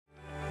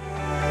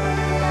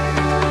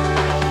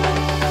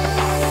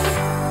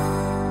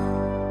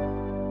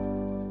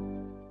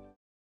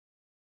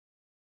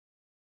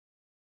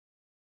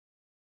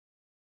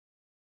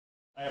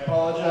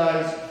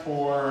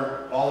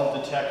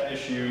tech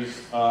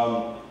issues,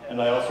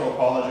 and I also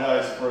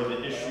apologize for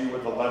the issue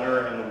with the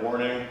letter and the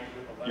warning.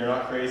 You're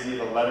not crazy.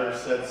 The letter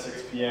said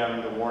 6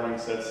 p.m., the warning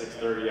said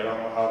 6:30. I don't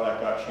know how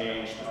that got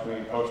changed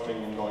between posting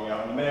and going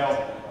out in the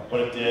mail, but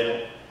it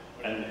did,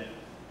 and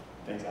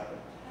things happen.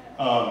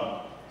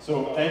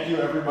 So thank you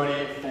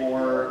everybody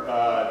for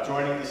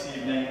joining this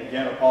evening.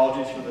 Again,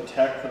 apologies for the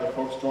tech, for the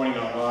folks joining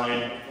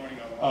online.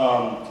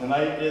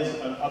 Tonight is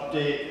an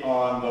update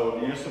on the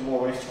municipal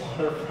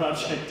wastewater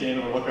project.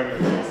 Dana, the look on your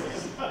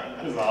face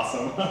is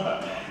awesome.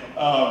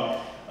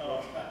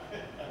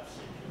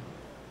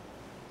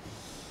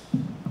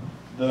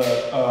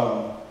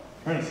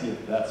 Trying to see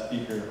if that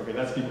speaker, okay,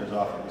 that speaker's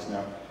off at least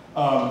now.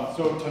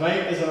 So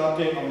tonight is an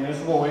update on the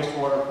municipal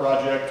wastewater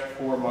project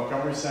for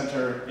Montgomery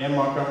Center and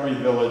Montgomery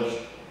Village.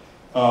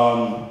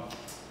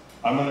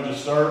 I'm going to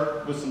just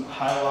start with some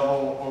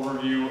high-level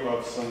overview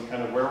of some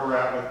kind of where we're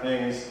at with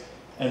things,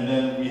 and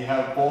then we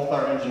have both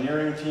our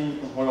engineering team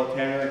from Hoyle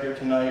Tanner here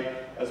tonight,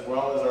 as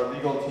well as our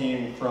legal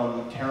team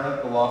from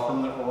Tarrant, the law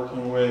firm that we're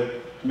working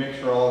with, to make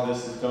sure all of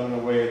this is done in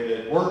a way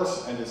that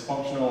works and is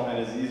functional and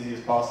as easy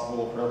as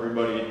possible for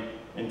everybody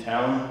in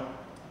town.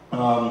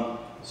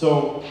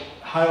 So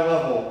high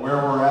level, where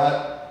we're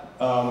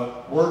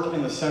at, work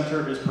in the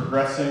center is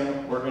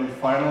progressing. We're in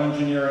final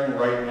engineering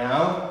right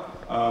now.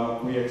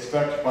 We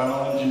expect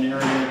final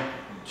engineering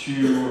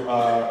to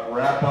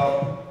wrap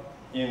up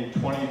in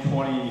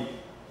 2020,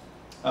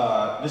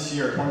 this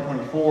year,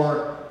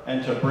 2024,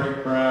 and to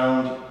break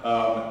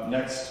ground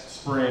next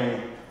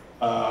spring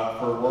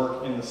for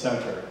work in the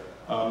center.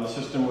 The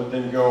system would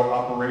then go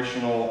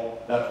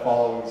operational that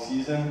following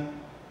season.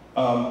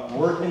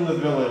 Work in the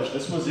village,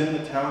 this was in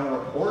the town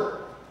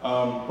report,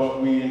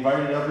 but we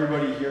invited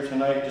everybody here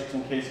tonight just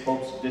in case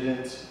folks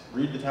didn't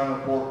read the town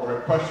report or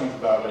had questions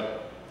about it.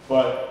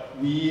 But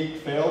we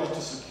failed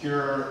to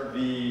secure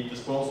the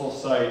disposal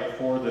site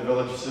for the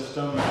village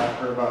system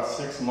after about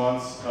 6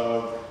 months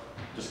of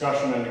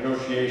discussion and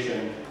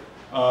negotiation.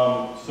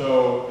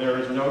 So there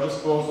is no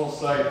disposal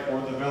site for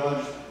the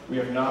village. We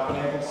have not been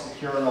able to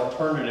secure an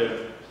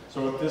alternative.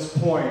 So at this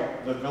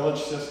point, the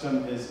village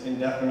system is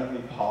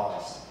indefinitely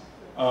paused.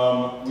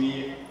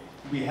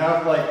 We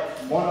have like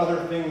one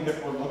other thing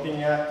that we're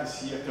looking at to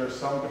see if there's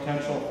some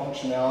potential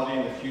functionality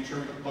in the future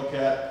we could look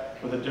at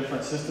with a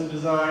different system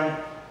design.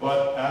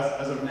 But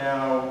as of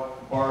now,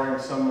 barring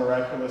some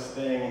miraculous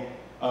thing,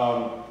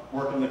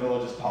 work in the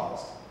village is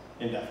paused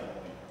indefinitely.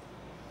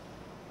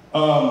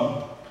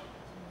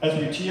 As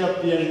we tee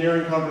up the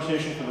engineering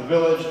conversation for the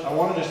village, I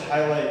want to just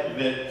highlight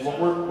that what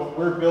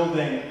we're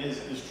building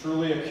is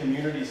truly a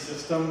community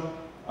system.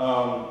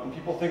 When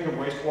people think of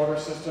wastewater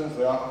systems,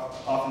 they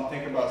often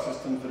think about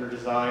systems that are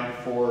designed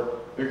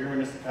for bigger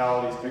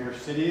municipalities, bigger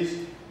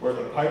cities, where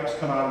the pipes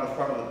come out of the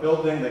front of the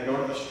building, they go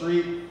to the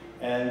street,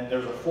 and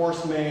there's a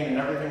force main, and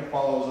everything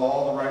follows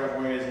all the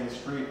right-of-ways in the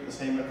street, the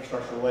same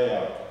infrastructure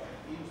layout.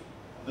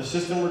 The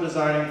system we're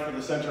designing for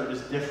the center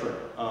is different,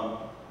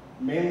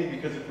 mainly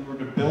because if we were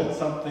to build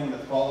something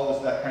that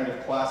follows that kind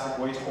of classic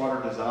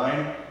wastewater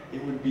design,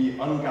 it would be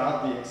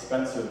ungodly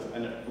expensive,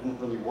 and it wouldn't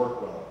really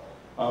work well.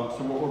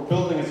 So what we're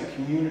building is a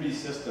community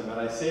system, and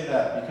I say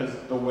that because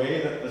the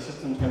way that the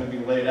system is going to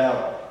be laid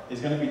out is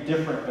going to be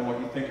different than what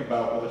you think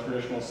about with a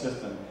traditional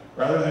system.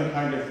 Rather than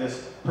kind of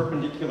this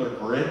perpendicular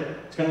grid,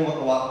 it's going to look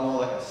a lot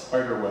more like a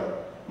spider web.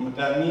 And what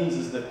that means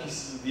is that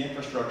pieces of the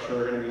infrastructure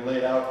are going to be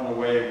laid out in a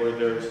way where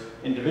there's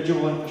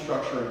individual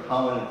infrastructure and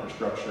common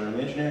infrastructure, and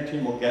the engineering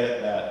team will get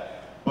at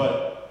that.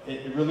 But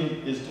it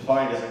really is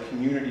defined as a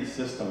community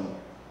system.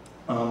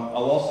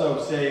 I'll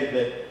also say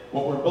that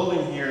what we're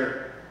building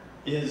here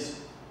is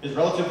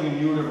relatively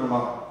new to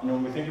Vermont. You know,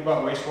 when we think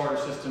about wastewater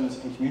systems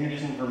in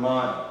communities in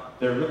Vermont,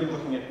 they're really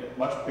looking at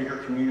much bigger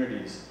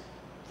communities.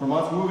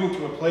 Vermont's moving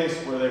to a place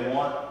where they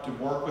want to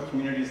work with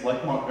communities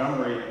like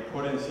Montgomery and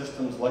put in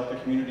systems like the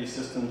community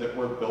system that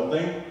we're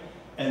building,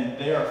 and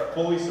they are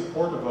fully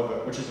supportive of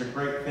it, which is a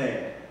great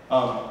thing.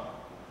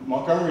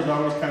 Montgomery's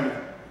always kind of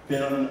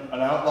been an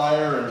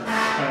outlier and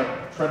kind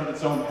of treaded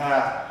its own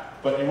path.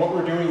 But in what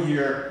we're doing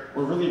here,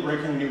 we're really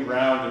breaking new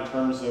ground in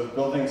terms of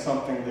building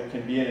something that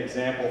can be an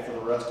example for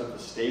the rest of the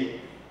state.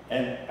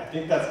 And I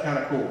think that's kind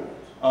of cool.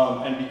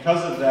 And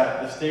because of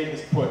that, the state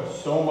has put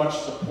so much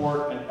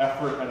support and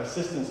effort and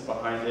assistance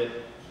behind it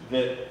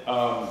that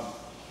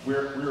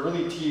we're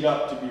really teed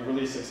up to be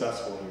really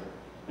successful here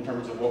in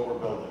terms of what we're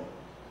building.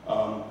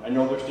 I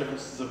know there's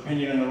differences of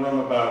opinion in the room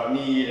about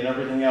need and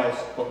everything else,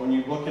 but when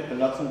you look at the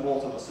nuts and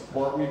bolts of the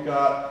support we've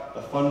got,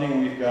 the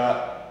funding we've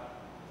got,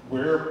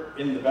 we're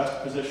in the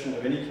best position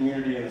of any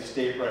community in the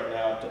state right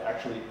now to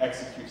actually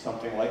execute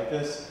something like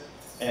this.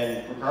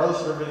 And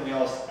regardless of everything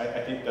else,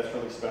 I think that's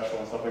really special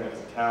and something that as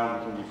a town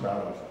we can be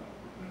proud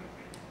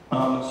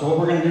of. So what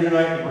we're going to do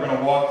tonight is we're going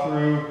to walk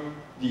through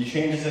the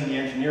changes in the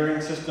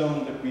engineering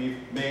system that we've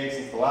made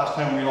since the last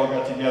time we all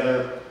got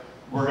together.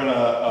 We're going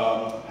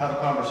to have a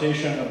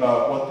conversation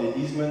about what the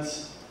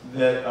easements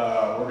that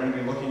we're going to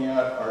be looking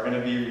at are going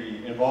to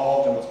be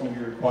involved and what's going to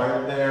be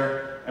required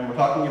there. And we're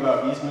talking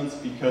about easements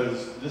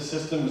because this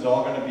system is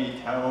all going to be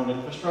town-owned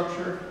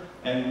infrastructure.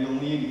 and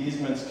we'll need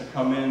easements to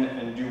come in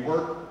and do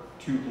work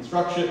to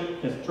construct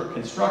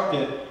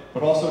it,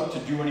 but also to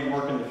do any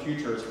work in the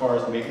future as far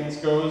as maintenance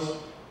goes.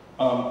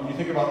 When you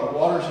think about the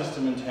water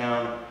system in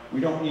town, we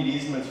don't need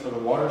easements for the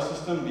water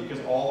system because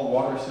all the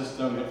water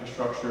system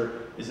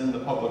infrastructure is in the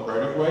public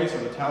right-of-way, so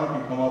the town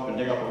can come up and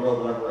dig up a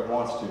road whenever it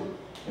wants to.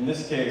 In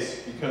this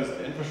case, because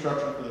the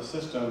infrastructure for the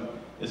system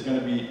is going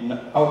to be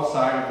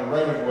outside of the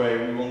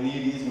right-of-way, we will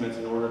need easements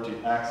in order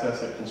to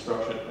access it,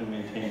 construct it, and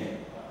maintain it.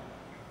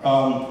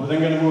 We're then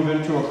going to move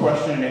into a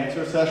question and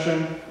answer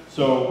session.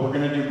 So we're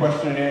going to do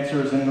question and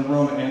answers in the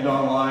room and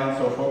online.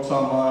 So folks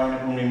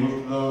online, when we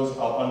move to those,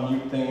 I'll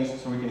unmute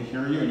things so we can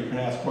hear you and you can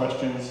ask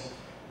questions.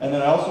 And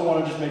then I also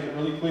want to just make it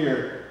really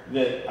clear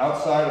that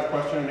outside of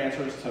question and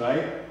answers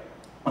tonight,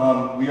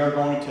 we are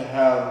going to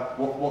have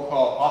what we'll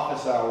call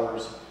office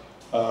hours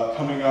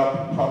coming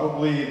up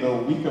probably the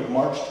week of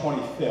March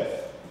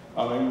 25th.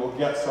 And we'll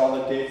get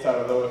solid dates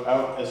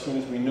out as soon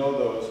as we know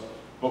those.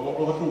 But what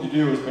we're looking to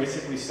do is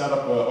basically set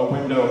up a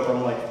window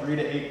from like 3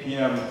 to 8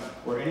 p.m.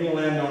 where any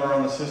landowner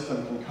on the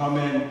system can come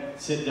in,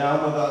 sit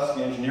down with us,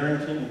 the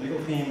engineering team, the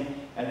legal team,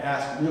 and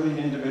ask really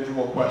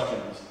individual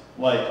questions.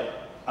 Like,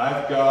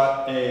 I've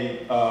got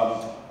a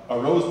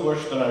rose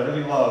bush that I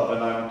really love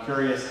and I'm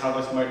curious how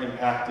this might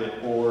impact it,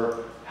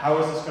 or how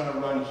is this going to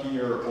run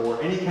here,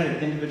 or any kind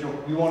of individual.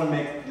 We want to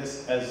make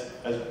this as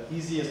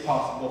easy as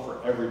possible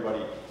for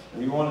everybody.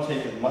 And we want to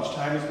take as much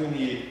time as we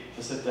need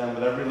to sit down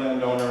with every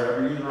landowner,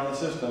 every user on the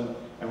system,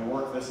 and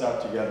work this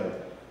out together.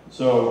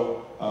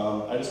 So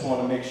I just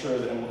want to make sure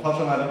that, and we'll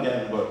touch on that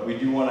again, but we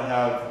do want to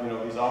have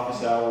these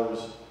office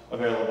hours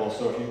available.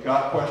 So if you've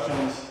got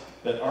questions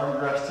that aren't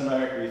addressed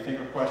tonight, or you think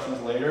of questions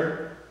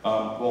later,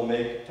 we'll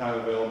make time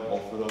available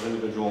for those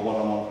individual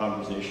one-on-one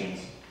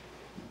conversations.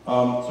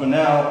 So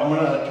now I'm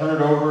going to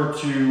turn it over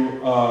to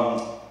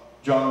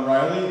John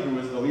Riley, who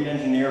is the lead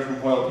engineer from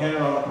Hoyle Tanner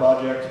on the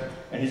project.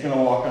 And he's going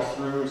to walk us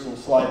through some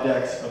slide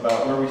decks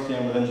about where we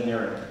stand with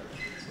engineering.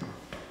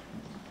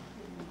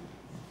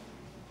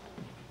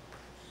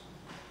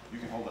 You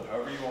can hold it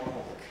however you want to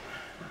hold it.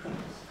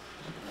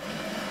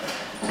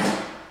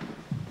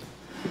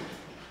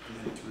 You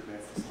need to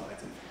advance the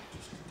slides and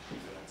just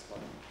move the next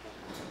slide.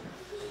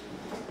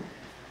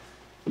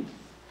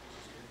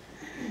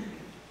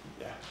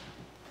 Yeah.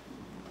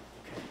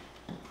 Okay.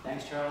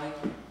 Thanks, Charlie.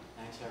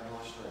 Thanks,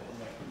 everyone, for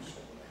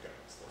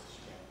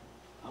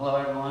Hello,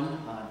 everyone.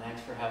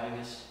 Thanks for having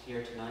us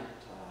here tonight.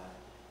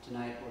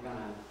 Tonight, we're going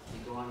to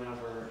be going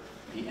over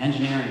the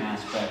engineering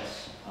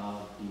aspects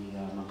of the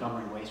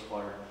Montgomery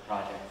Wastewater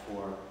project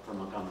for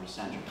Montgomery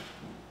Center.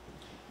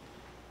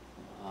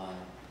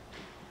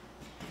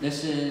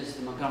 This is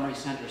the Montgomery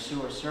Center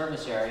sewer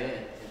service area.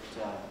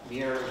 It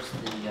mirrors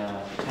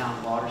the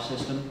town water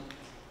system.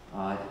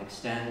 It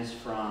extends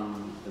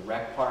from the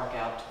rec park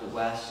out to the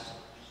west,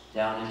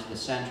 down into the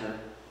center,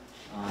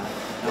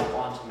 and up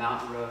onto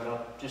Mountain Road,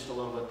 up just a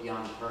little bit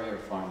beyond Courier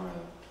Farm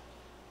Road.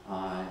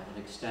 It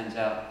extends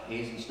out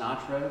Hayes and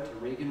Snotch Road to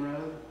Regan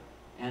Road,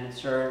 and it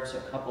serves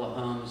a couple of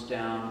homes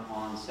down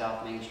on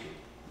South Main Street.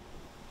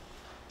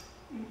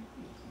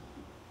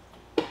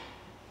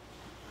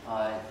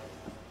 A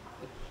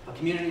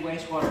community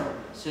wastewater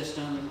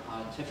system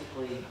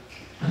typically...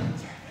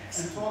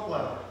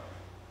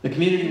 The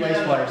community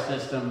wastewater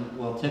system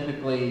will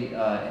typically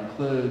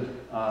include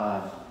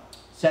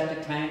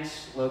septic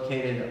tanks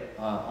located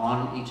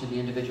on each of the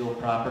individual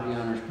property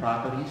owners'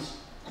 properties,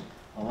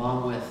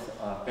 along with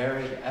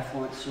buried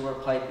effluent sewer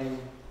piping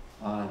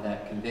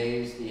that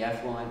conveys the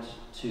effluent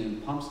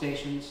to pump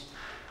stations,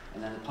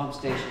 and then the pump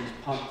stations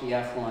pump the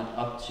effluent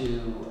up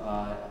to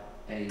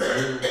a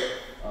new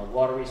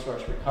water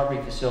resource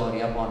recovery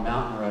facility up on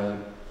Mountain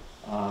Road,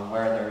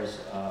 where there's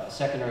a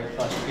secondary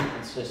flush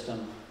treatment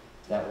system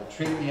that will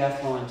treat the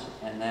effluent,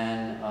 and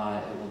then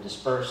it will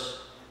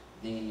disperse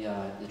the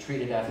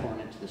treated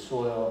effluent into the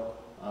soil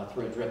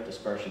through a drip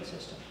dispersion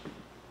system.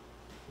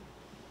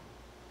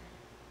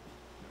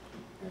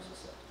 Here's the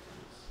septic.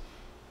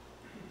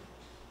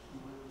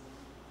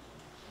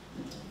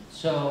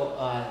 So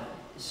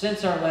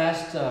since our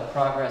last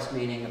progress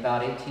meeting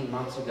about 18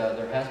 months ago,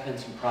 there has been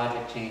some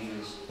project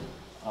changes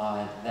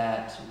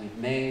that we've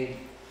made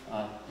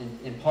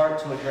in part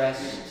to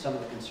address some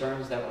of the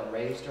concerns that were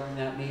raised during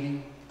that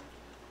meeting.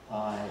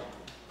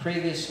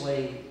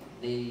 Previously,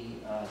 the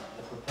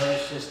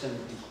proposed system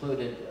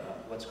included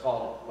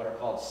what are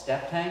called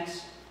step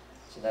tanks.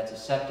 So that's a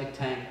septic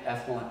tank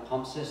effluent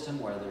pump system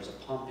where there's a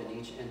pump in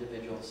each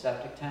individual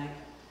septic tank.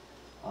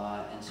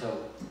 And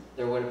so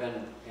there would have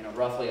been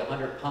roughly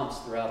 100 pumps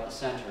throughout the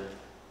center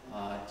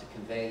to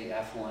convey the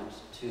effluent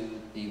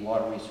to the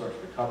water resource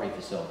recovery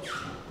facility.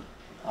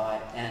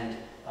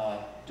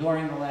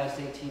 During the last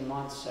 18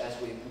 months, as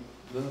we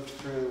moved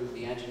through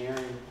the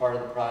engineering part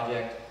of the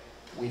project,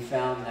 we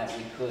found that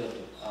we could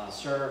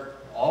serve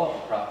all of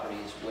the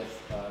properties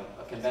with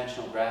a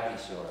conventional gravity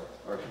sewer,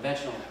 or a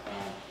conventional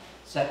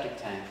septic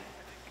tank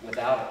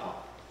without a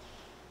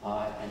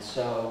pump. And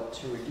so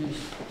to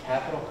reduce the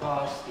capital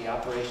costs, the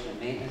operation and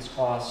maintenance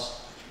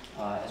costs,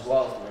 as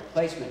well as the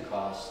replacement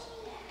costs,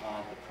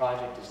 the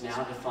project is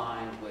now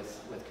defined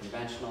with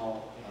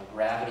conventional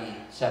gravity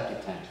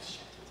septic tanks.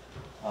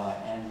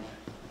 And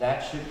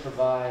that should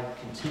provide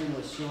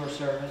continuous sewer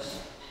service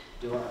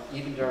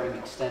even during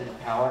extended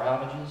power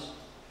outages.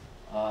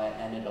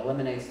 And it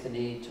eliminates the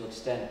need to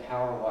extend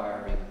power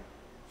wiring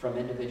from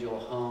individual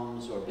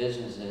homes or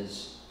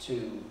businesses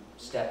to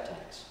step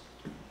tanks.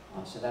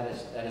 So that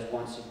is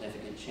one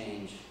significant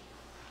change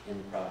in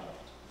the project.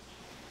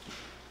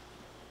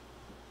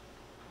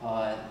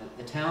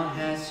 The town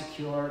has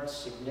secured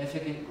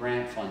significant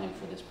grant funding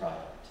for this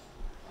project.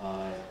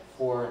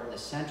 For the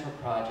center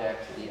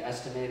project, the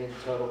estimated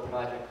total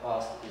project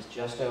cost is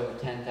just over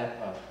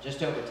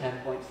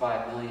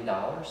 $10.5 million,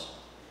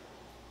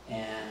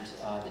 and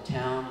the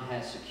town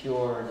has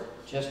secured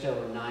just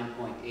over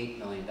 $9.8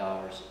 million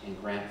in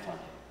grant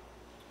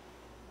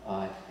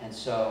funding. And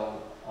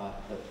so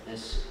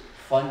this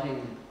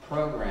funding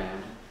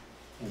program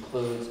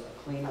includes a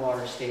Clean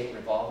Water State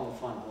Revolving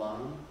Fund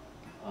loan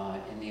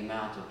in the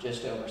amount of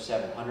just over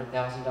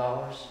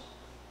 $700,000,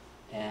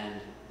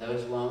 and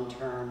those loan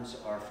terms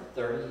are for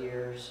 30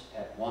 years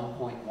at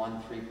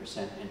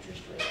 1.13%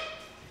 interest rate.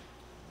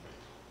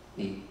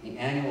 The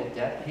annual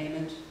debt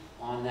payment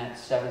on that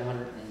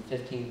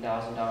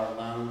 $715,000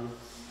 loan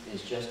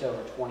is just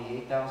over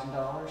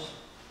 $28,000,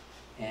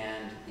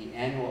 and the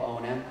annual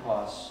O&M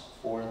costs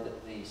for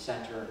the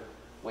center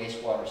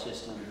wastewater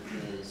system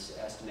is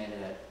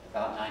estimated at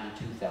about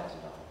 $92,000.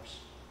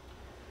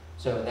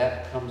 So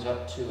that comes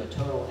up to a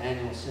total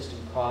annual system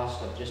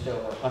cost of just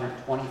over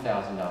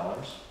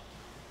 $120,000.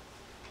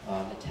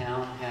 The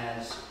town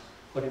has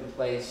put in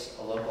place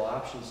a local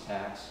options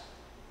tax,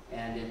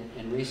 and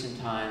in recent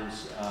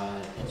times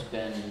it's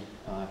been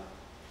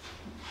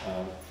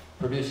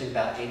producing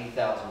about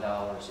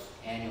 $80,000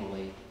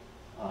 annually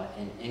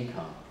in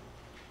income.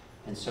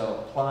 And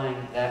so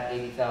applying that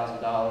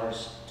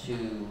 $80,000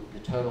 to the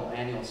total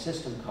annual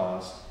system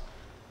cost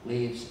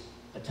leaves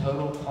a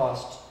total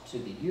cost to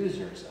the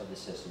users of the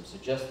system, so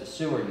just the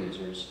sewer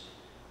users,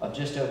 of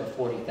just over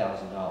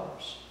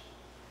 $40,000.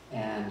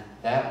 And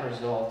that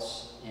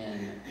results in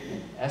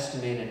an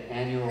estimated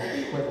annual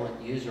equivalent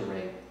user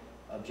rate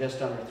of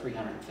just under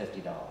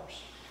 $350.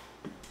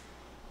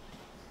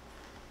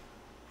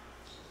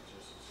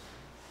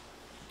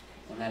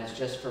 And that is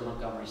just for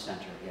Montgomery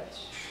Center,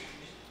 yes.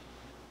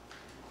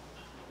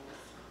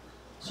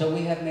 So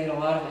we have made a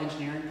lot of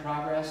engineering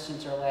progress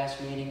since our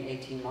last meeting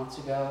 18 months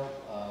ago.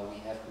 We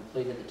have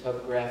completed the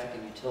topographic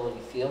and utility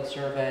field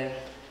survey.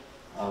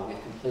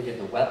 We've completed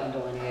the wetland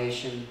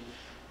delineation,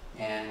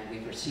 and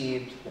we've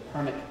received the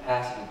permit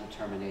capacity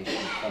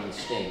determination from the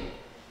state.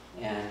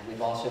 And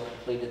we've also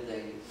completed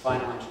the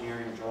final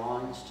engineering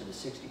drawings to the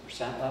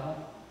 60% level.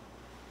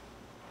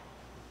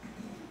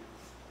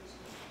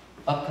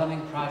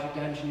 Upcoming project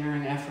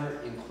engineering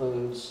effort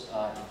includes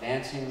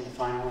advancing the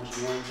final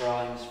engineering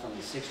drawings from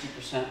the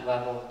 60%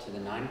 level to the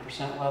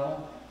 90%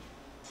 level.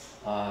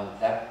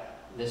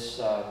 This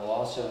will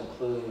also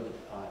include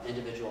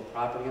individual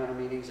property owner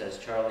meetings, as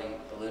Charlie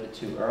alluded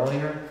to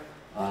earlier.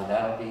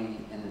 That'll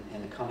be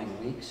in the coming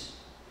weeks.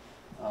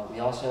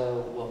 We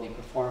also will be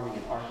performing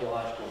an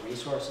archaeological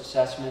resource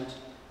assessment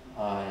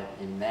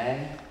in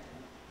May.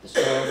 The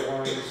soil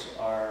forms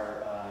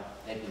are,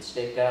 they've been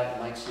staked out.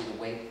 You might see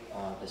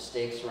the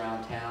stakes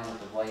around town with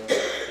the white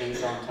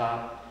paint on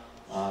top.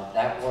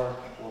 That work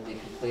will be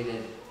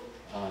completed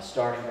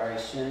starting very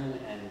soon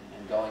and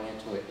going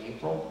into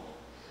April.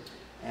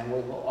 And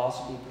we will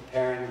also be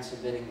preparing and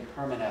submitting the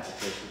permit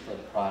application for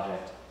the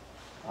project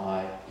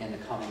in the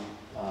coming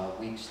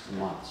weeks to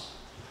months.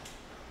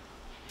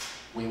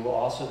 We will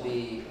also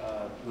be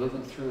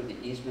moving through the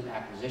easement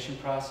acquisition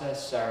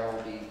process. Sarah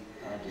will be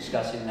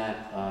discussing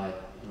that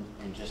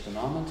in just a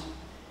moment.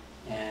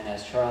 And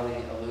as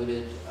Charlie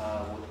alluded,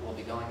 we'll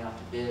be going out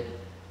to bid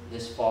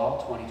this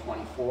fall,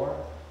 2024,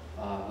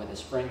 with a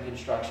spring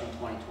construction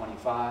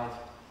 2025,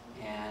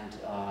 and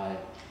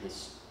the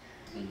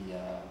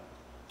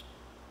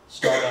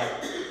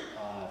startup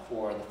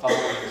for the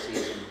following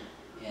season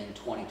in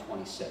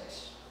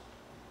 2026.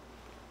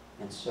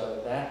 And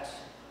so that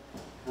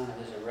kind of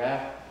is a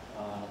wrap.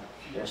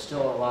 There's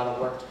still a lot of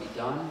work to be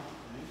done.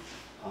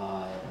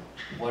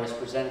 What is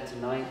presented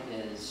tonight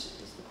is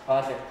the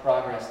project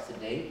progress to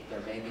date.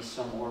 There may be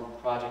some more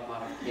project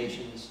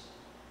modifications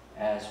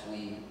as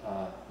we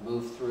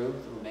move through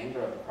the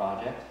remainder of the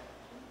project.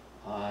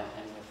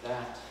 And with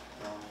that,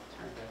 I'll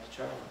turn it back to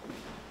Charlie.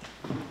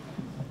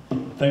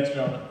 Thanks,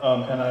 John.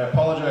 And I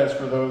apologize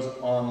for those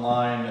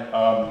online.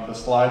 The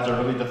slides are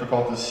really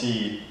difficult to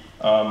see.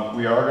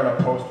 We are going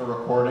to post a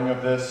recording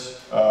of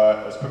this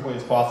as quickly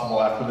as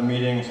possible after the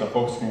meeting so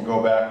folks can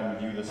go back and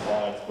review the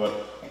slides, but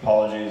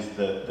apologies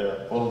that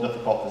they're a little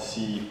difficult to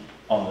see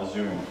on the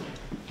Zoom.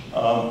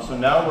 So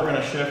now we're going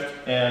to shift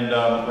and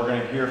we're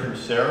going to hear from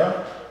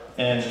Sarah.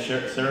 And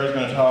Sarah's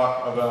going to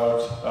talk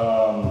about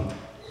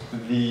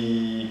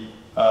the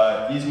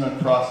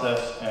easement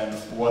process and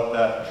what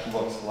that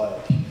looks like,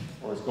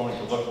 or is going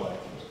to look like.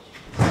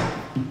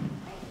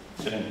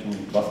 Hitting too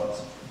many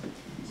buttons.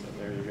 So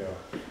there you go.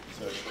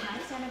 So, can I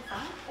stand in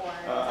front, or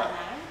does that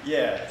matter?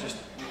 Yeah, just,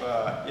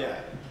 yeah,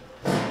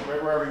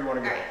 wherever you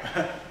want to go.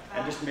 All right.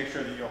 And just make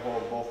sure that you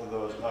hold both of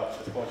those up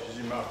as close as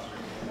your mouth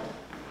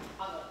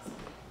to.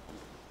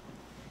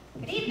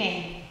 Good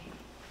evening.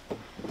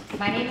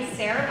 My name is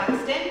Sarah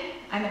Buxton.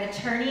 I'm an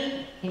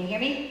attorney. Can you hear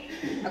me?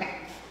 Okay.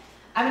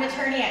 I'm an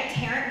attorney at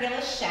Tarrant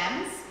Gillis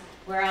Shems.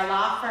 We're a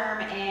law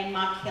firm in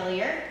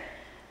Montpelier.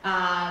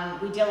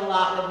 We deal a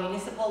lot with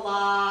municipal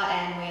law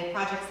and with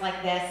projects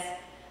like this.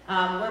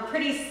 We're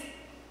pretty,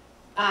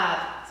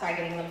 sorry,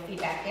 getting a little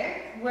feedback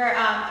here. We're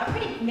a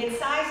pretty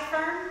mid-sized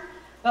firm,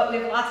 but we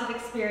have lots of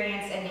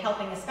experience in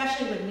helping,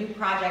 especially with new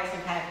projects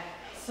and kind of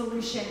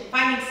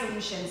finding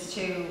solutions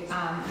to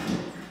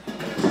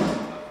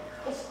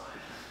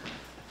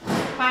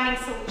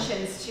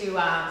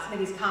some of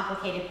these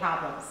complicated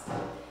problems.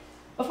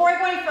 Before I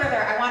go any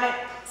further, I want to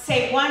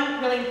say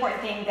one really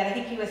important thing that I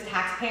think you as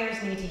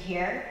taxpayers need to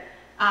hear.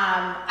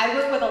 I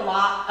work with a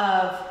lot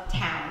of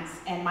towns,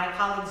 and my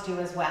colleagues do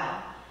as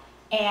well.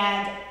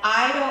 And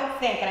I don't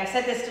think, and I've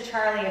said this to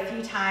Charlie a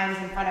few times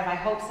in front of, I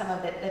hope, some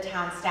of the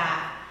town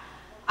staff,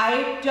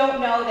 I don't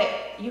know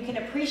that you can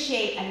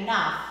appreciate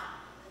enough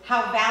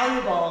how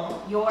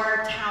valuable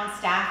your town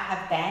staff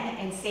have been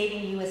in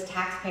saving you as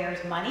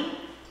taxpayers money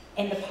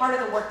in the part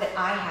of the work that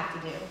I have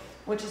to do,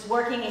 which is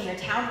working in your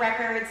town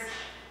records,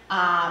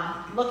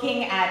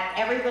 looking at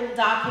every little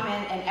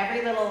document and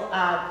every little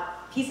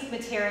piece of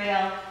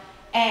material,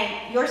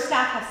 and your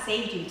staff have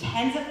saved you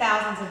tens of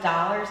thousands of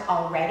dollars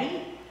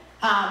already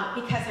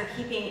because they're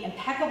keeping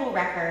impeccable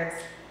records,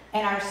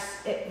 and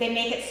they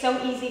make it so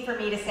easy for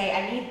me to say,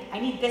 I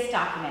need this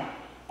document,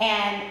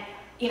 and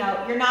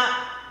you're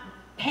not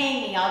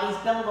paying me all these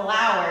billable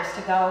hours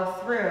to go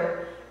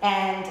through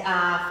and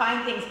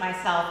find things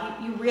myself.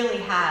 You really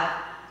have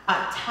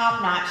a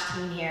top-notch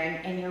team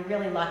here, and you're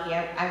really lucky.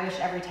 I wish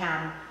every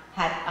town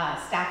had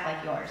staff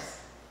like yours.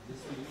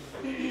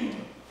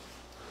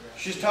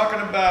 She's talking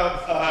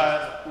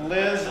about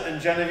Liz and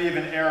Genevieve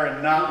and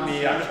Aaron, not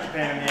me. I'm just a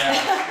pain in the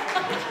ass.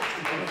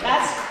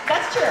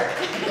 That's true.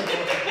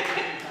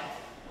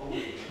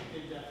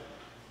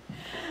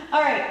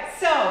 All right,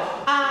 so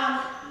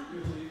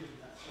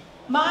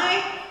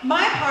my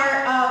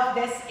part of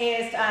this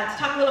is to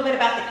talk a little bit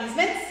about the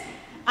easements.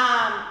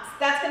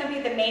 That's going to be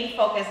the main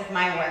focus of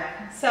my work.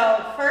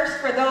 So first,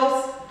 for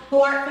those who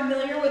aren't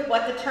familiar with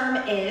what the term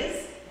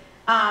is,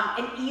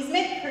 an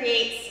easement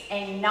creates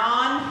a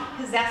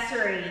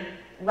non-possessory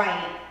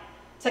right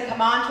to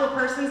come onto a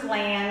person's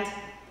land,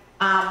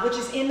 which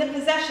is in the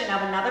possession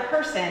of another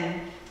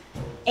person,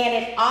 and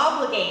it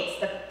obligates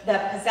the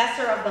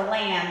possessor of the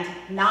land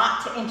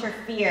not to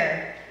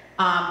interfere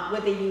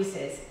with the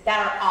uses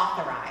that are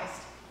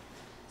authorized.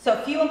 So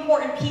a few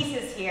important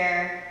pieces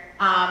here.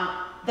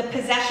 The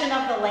possession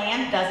of the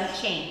land doesn't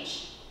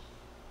change.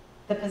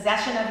 The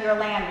possession of your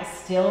land will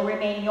still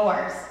remain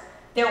yours.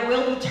 There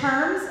will be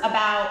terms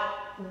about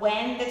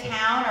when the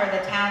town or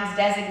the town's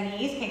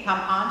designees can come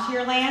onto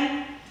your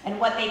land and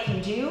what they can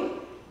do.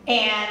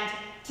 And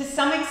to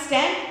some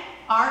extent,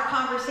 our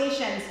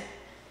conversations,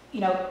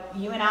 you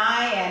and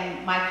I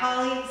and my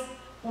colleagues,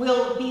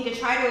 will be to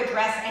try to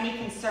address any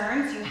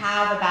concerns you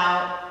have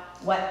about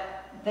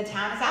what the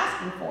town is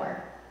asking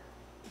for.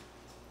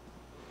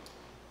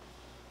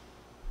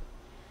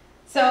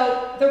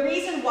 So the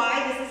reason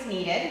why this is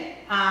needed,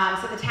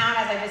 so the town,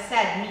 as I just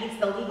said, needs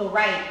the legal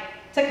right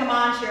to come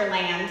onto your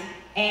land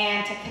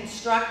and to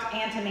construct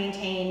and to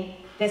maintain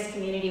this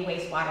community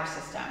wastewater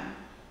system.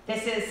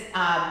 This is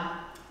a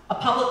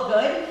public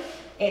good.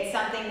 It's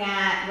something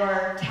that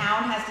your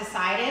town has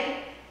decided.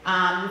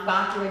 You've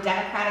gone through a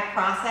democratic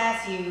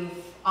process. You've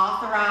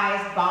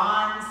authorized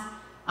bonds.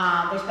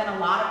 There's been a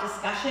lot of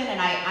discussion,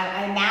 and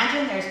I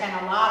imagine there's been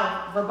a lot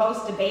of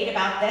verbose debate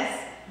about this.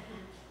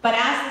 But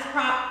as this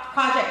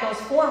project goes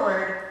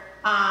forward,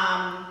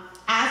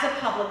 as a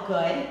public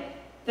good,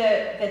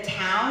 the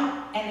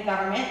town and the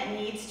government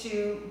needs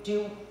to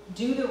do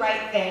the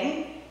right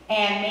thing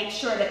and make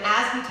sure that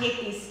as we take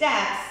these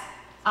steps,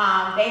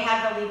 they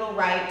have the legal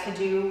right to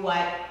do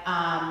what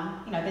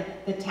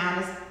the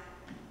town is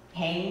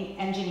paying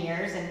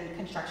engineers and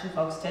construction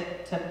folks to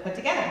put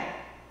together.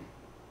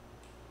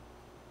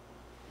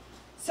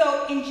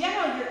 So in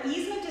general, your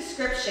easement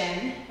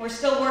description, we're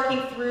still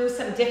working through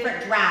some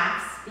different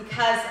drafts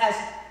because, as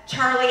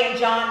Charlie and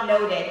John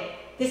noted,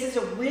 this is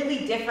a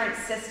really different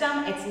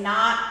system. It's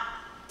not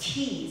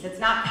T's. It's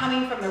not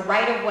coming from the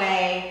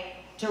right-of-way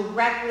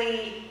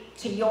directly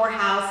to your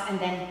house and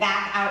then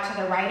back out to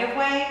the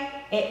right-of-way.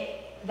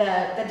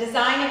 The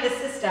design of the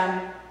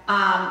system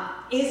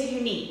is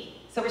unique.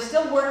 So we're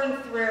still working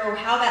through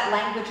how that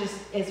language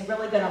is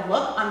really going to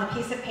look on the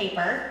piece of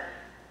paper.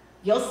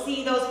 You'll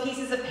see those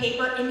pieces of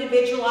paper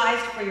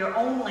individualized for your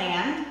own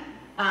land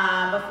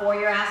before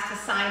you're asked to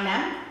sign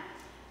them.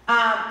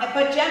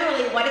 But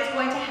generally what it's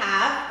going to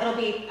have, it'll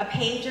be a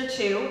page or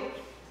two.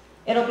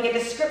 It'll be a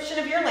description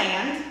of your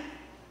land.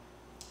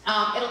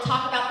 It'll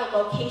talk about the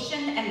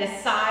location and the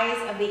size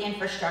of the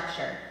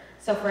infrastructure.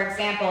 So for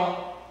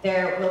example,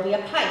 there will be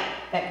a pipe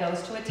that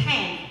goes to a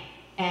tank,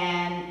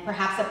 and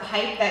perhaps a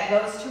pipe that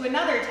goes to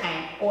another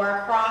tank or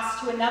across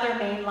to another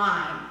main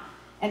line.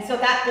 And so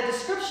that the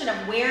description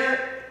of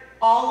where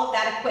all of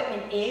that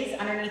equipment is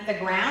underneath the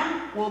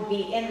ground will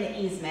be in the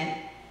easement,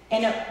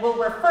 and it will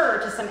refer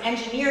to some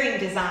engineering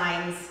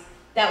designs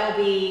that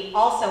will be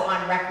also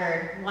on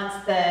record once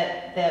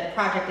the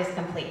project is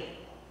complete.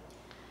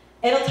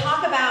 It'll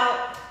talk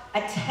about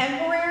a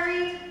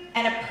temporary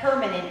and a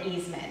permanent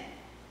easement.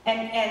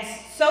 And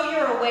so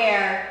you're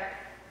aware,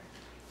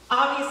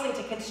 obviously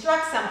to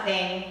construct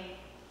something,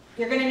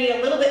 you're going to need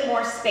a little bit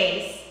more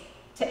space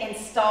to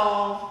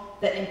install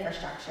the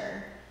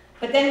infrastructure.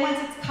 But then once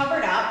it's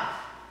covered up,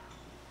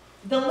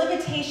 the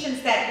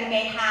limitations that you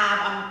may have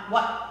on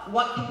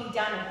what can be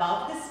done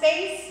above the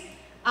space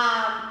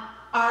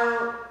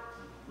are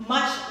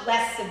much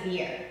less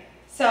severe.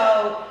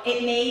 So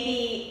it may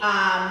be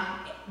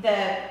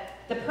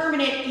the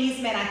permanent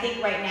easement, I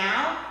think right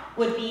now,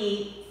 would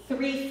be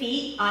 3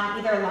 feet on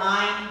either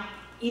line,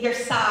 either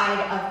side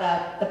of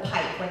the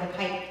pipe, where the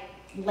pipe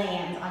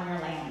lands on your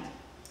land.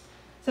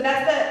 So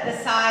that's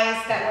the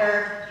size that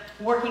we're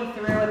working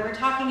through, and we're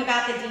talking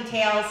about the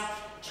details,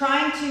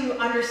 trying to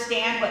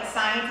understand what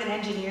science and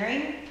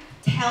engineering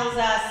tells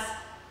us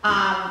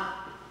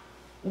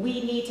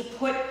we need to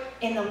put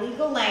in the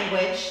legal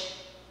language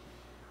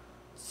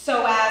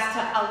so as to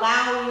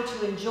allow you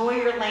to enjoy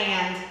your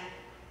land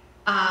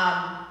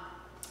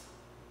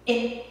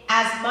in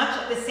as much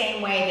of the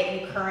same way that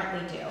you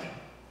currently do.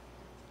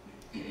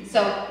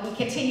 So we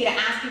continue to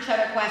ask each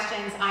other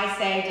questions. I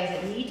say,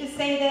 does it need to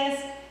say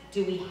this?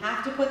 Do we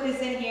have to put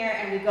this in here?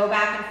 And we go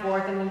back and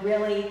forth, and we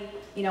really,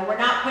 you know, we're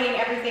not putting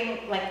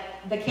everything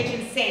like the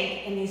kitchen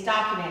sink in these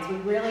documents. We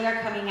really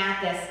are coming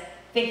at this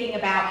thinking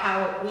about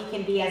how we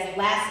can be as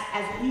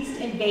least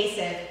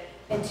invasive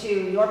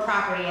into your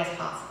property as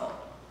possible.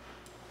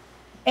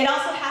 It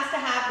also has to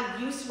have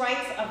the use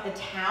rights of the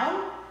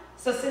town.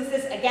 So since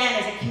this,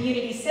 again, is a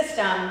community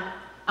system,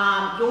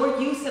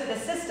 your use of the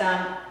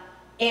system,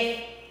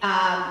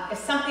 if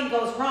something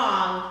goes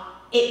wrong,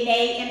 it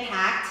may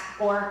impact,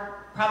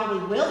 or probably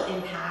will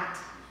impact,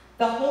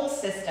 the whole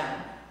system.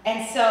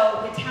 And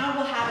so the town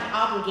will have an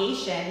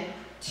obligation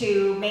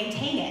to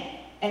maintain it.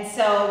 And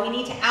so we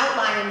need to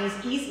outline in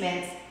these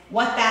easements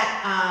what that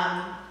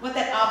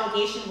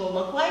obligation will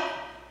look like,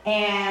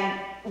 and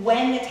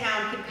when the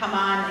town can come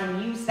on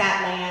and use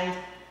that land.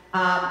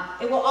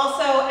 It will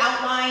also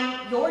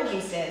outline your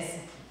uses.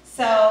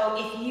 So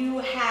if you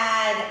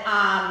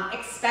had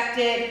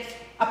expected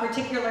a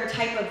particular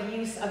type of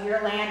use of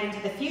your land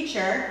into the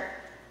future,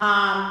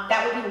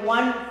 that would be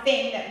one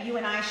thing that you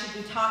and I should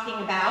be talking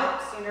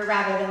about sooner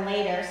rather than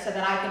later, so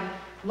that I can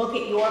look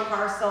at your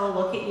parcel,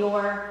 look at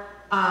your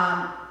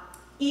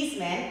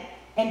easement,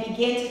 and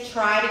begin to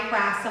try to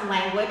craft some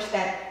language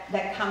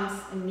that comes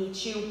and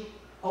meets you,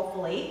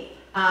 hopefully,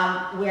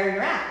 where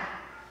you're at.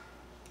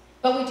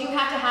 But we do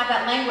have to have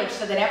that language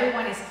so that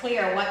everyone is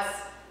clear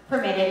what's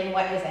permitted and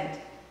what isn't.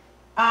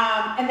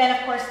 And then,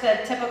 of course, the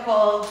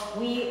typical,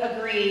 we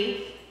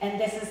agree, and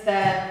this is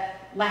the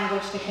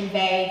language to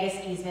convey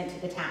this easement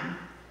to the town.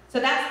 So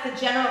that's the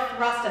general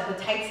thrust of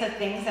the types of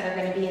things that are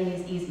going to be in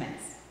these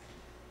easements.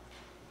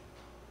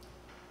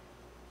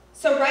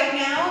 So right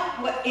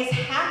now, what is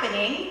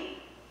happening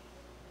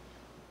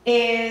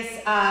is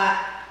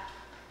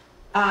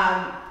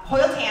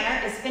Hoyle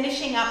Tanner is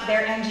finishing up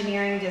their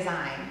engineering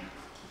design.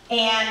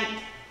 And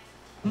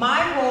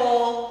my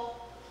role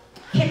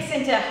kicks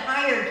into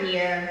higher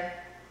gear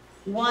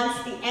once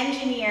the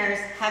engineers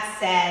have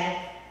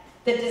said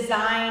the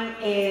design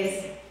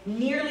is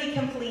nearly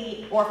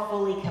complete or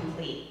fully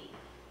complete.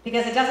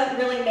 Because it doesn't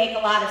really make a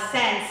lot of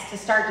sense to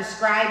start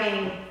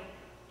describing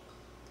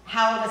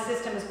how the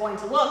system is going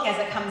to look as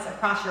it comes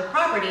across your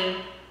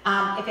property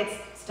if it's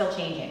still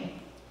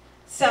changing.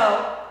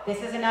 So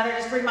this is another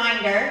just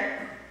reminder,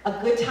 a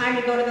good time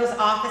to go to those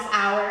office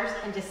hours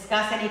and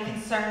discuss any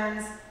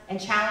concerns and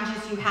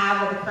challenges you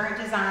have with the current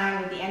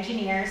design with the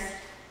engineers,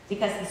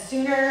 because the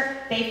sooner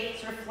they've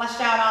sort of fleshed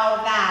out all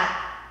of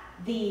that,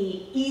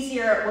 the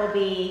easier it will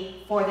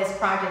be for this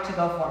project to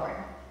go forward.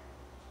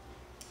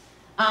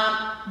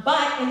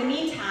 But in the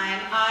meantime,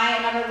 I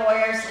and other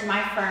lawyers in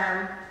my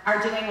firm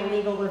are doing a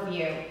legal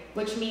review,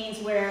 which means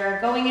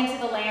we're going into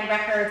the land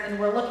records and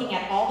we're looking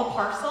at all the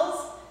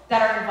parcels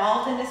that are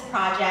involved in this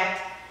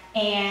project,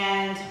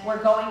 and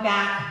we're going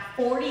back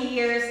 40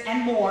 years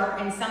and more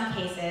in some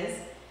cases,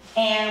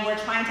 and we're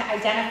trying to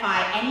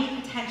identify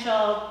any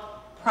potential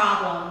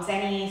problems,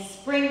 any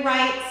spring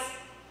rights,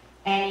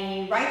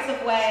 any rights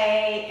of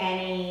way,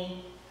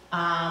 any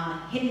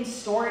hidden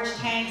storage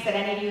tanks that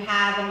any of you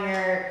have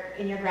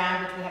in your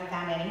ground, which we haven't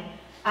found any.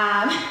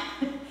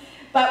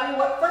 But we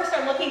first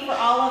are looking for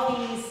all of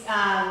these,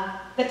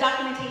 the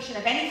documentation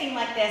of anything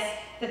like this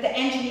that the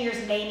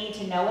engineers may need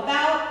to know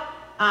about,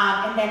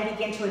 and then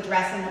begin to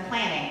address in the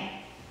planning.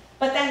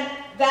 But then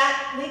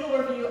that legal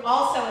review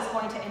also is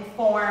going to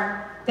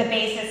inform the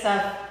basis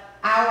of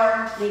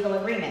our legal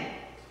agreement.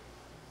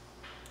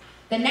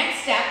 The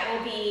next step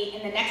will be,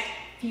 in the next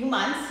few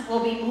months,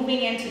 we'll be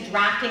moving into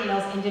drafting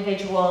those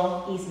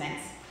individual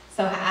easements.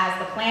 So as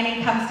the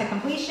planning comes to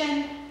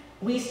completion,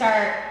 we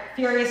start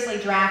furiously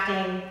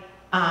drafting,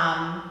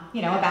 about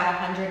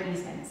 100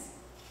 easements.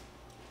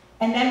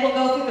 And then we'll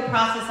go through the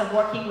process of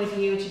working with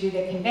you to do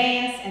the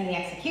conveyance and the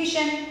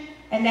execution,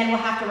 and then we'll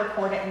have to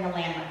record it in the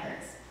land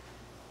records.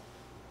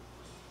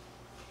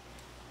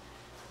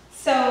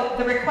 So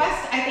the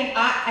request,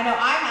 I know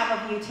I have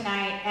of you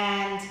tonight,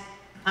 and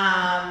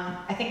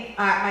I think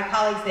my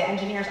colleagues, the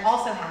engineers,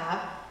 also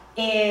have,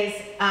 is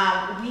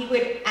we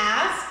would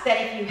ask that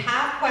if you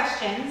have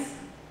questions,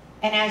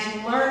 and as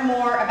you learn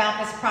more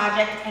about this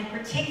project, and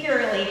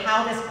particularly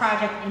how this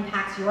project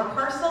impacts your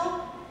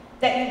parcel,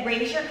 that you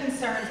raise your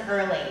concerns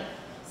early.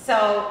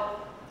 So,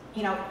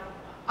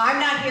 I'm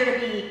not here to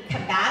be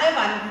combative,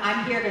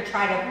 I'm here to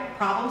try to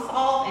problem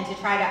solve and to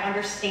try to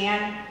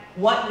understand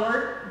what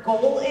your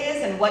goal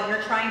is and what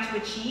you're trying to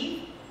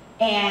achieve.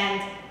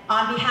 And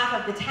on behalf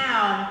of the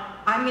town,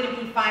 I'm going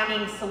to be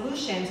finding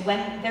solutions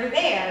when they're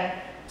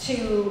there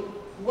to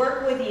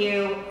work with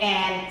you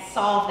and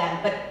solve them.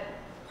 But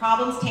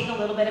problems take a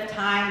little bit of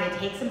time, they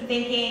take some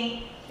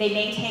thinking, they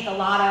may take a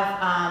lot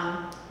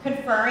of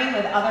conferring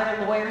with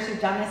other lawyers who've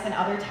done this in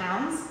other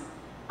towns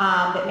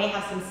that may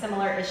have some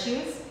similar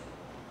issues.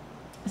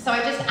 So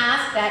I just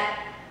ask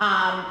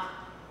that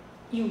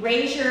you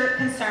raise your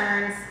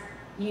concerns,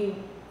 you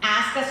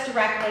ask us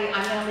directly.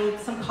 I'm going to leave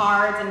some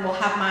cards, and we'll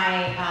have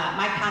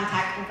my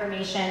contact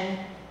information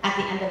at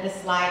the end of this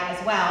slide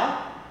as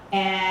well.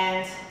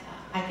 And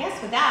I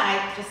guess with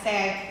that, I just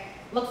say I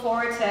look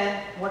forward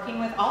to working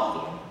with all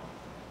of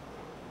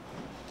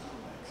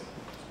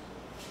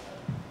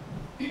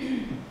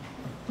you.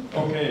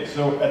 Okay,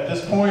 so at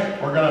this point,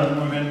 we're going to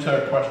move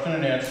into question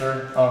and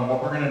answer.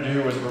 What we're going to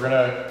do is we're going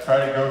to try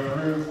to go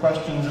through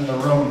questions in the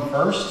room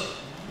first,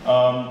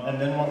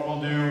 and then what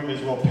we'll do is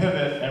we'll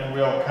pivot and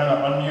we'll kind of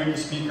unmute the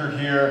speaker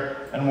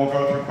here, and we'll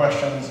go through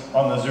questions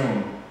on the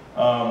Zoom.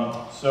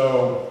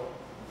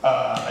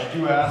 I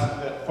do ask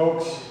that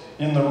folks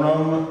in the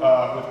room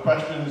with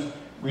questions,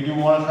 we do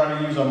want to try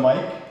to use a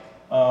mic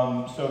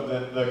so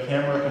that the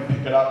camera can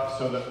pick it up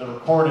so that the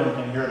recording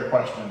can hear the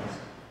questions.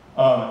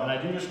 And I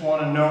do just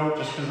want to note,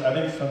 just because I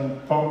think some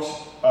folks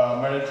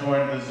might have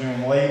joined the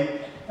Zoom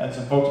late, and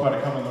some folks might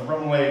have come in the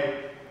room late,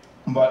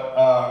 but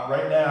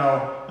right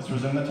now, this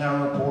was in the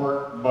town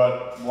report,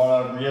 but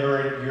want to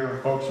reiterate it here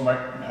for folks who might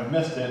have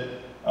missed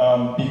it.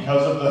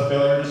 Because of the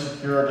failure to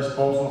secure a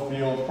disposal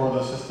field for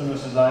the system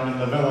that's designed in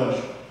the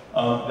village,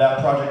 that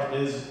project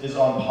is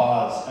on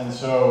pause. And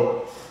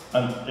so,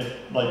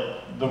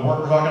 the work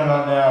we're talking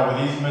about now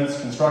with easements,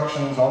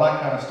 constructions, all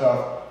that kind of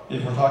stuff,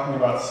 if we're talking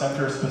about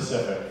center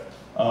specific.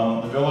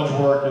 The village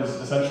work is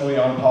essentially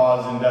on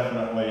pause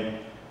indefinitely.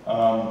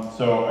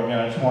 So again,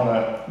 I just want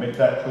to make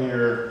that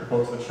clear to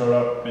folks that showed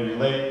up maybe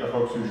late or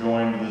folks who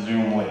joined the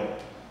Zoom late.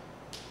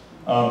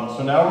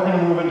 So now we're going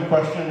to move into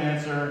question and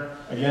answer.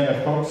 Again,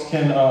 if folks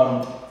can,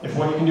 if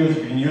what you can do is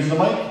if you can use the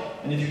mic,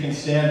 and if you can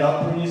stand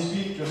up when you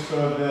speak, just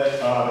so that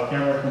the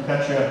camera can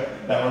catch you,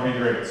 that would be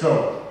great.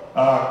 So,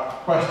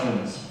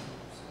 questions?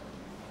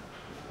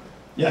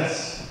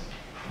 Yes?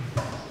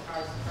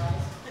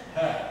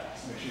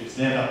 Make sure you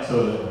stand up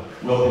so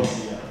that Will can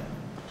see you.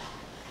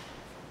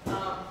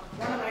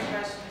 One of my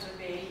questions would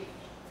be,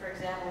 for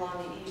example, on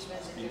the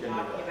easements that you're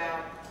talking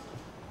about.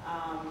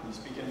 Can you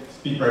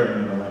speak right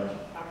into the mic?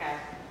 Okay,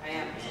 I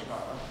am.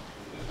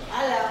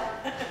 Hello.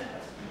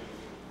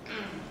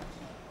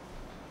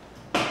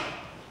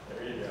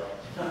 There you go.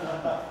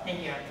 Thank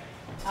you.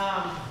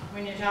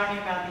 When you're talking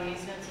about the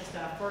easements and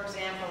stuff, for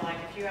example, like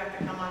if you have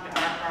to come onto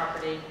our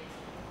property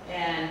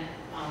and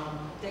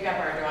dig up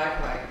our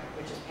driveway,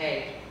 which is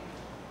paved,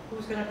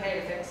 who's going to pay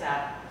to fix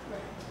that?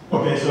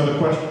 Okay, so the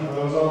question for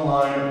those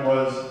online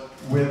was,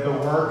 with the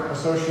work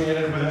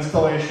associated with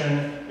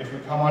installation, if we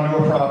come onto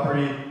a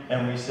property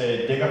and we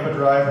say dig up a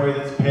driveway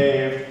that's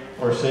paved,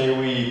 or say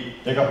we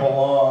dig up a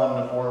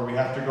lawn, or we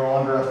have to go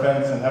under a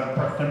fence and have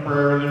it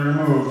temporarily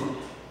removed,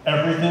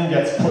 everything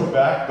gets put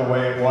back the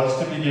way it was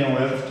to begin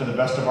with, to the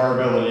best of our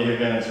ability.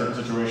 Again, in certain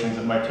situations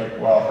it might take a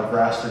while for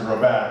grass to grow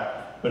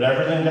back, but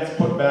everything gets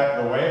put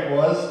back the way it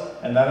was,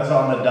 and that is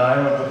on the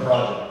dime of the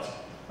project.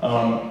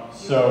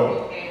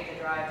 So Repave the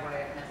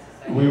driveway if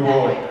necessary. we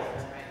will. That way,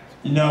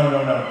 right?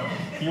 No.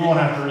 You won't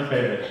have to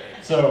repave it.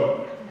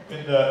 So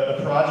the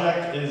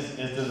project is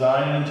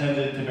designed and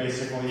intended to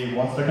basically,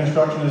 once the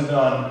construction is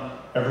done,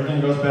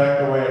 everything goes back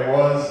the way it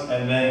was,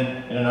 and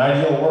then in an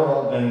ideal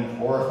world, in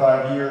 4 or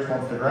 5 years,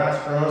 once the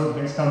grass grows and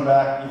things come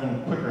back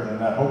even quicker than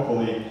that,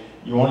 hopefully,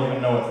 you won't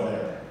even know it's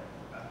there.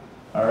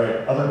 All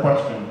right, other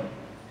question?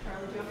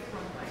 Charlie, do you have a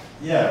front mic?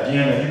 Yeah,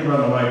 Deanna, if you could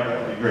run the mic,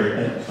 that would be great.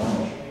 Thank you so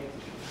much.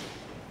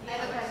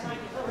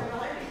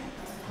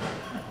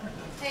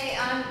 Hey, is it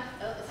on?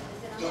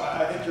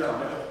 I think you're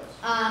on it.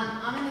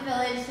 I'm in the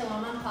village, so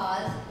I'm on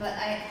pause, but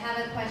I have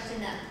a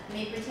question that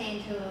may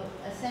pertain to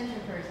a center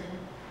person.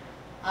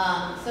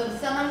 So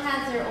if someone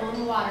has their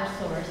own water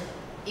source,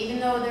 even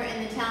though they're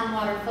in the town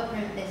water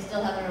footprint, they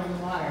still have their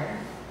own water.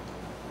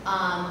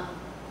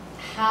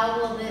 How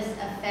will this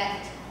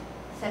affect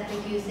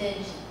septic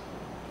usage?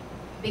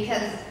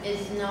 Because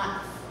it's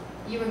not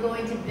you were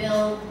going to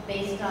build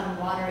based on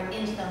water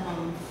into the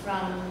home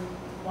from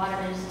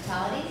water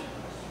municipalities.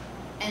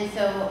 And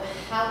so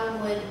how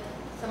would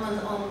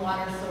someone's own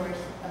water source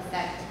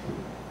affect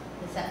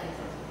the septic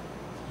system?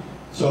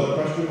 So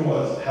the question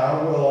was,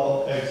 how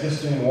will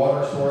existing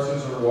water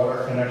sources or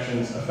water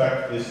connections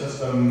affect the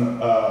system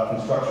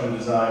construction,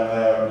 design,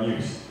 layout, and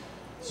use?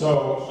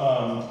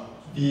 So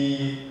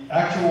the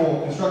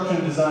actual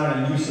construction, design,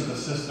 and use of the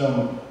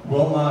system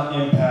will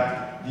not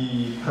impact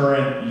the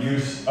current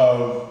use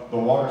of the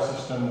water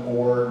system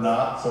or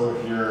not. So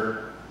if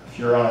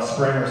you're on a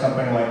spring or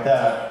something like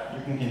that,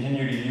 you can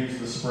continue to use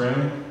the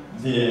spring.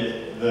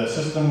 The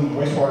system,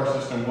 the wastewater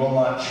system, will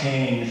not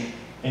change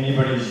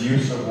anybody's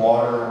use of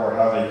water or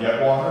how they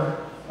get water.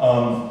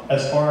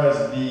 As far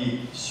as the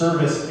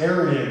service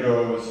area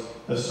goes,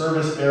 the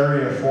service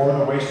area for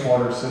the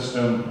wastewater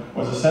system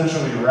was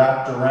essentially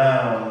wrapped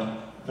around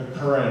the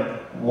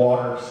current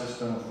water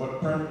system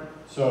footprint.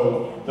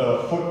 So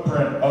the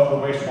footprint of the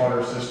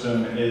wastewater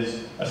system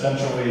is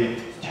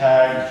essentially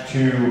tagged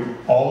to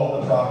all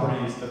of the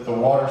properties that the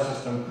water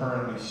system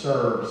currently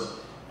serves.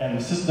 And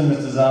the system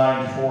is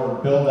designed for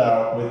build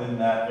out within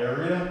that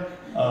area.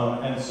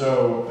 And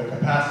so the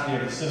capacity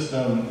of the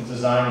system is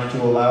designed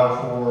to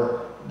allow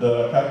for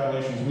the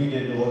calculations we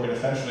did to look at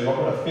essentially what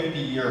would a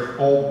 50-year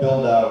full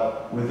build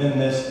out within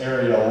this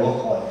area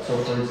look like. So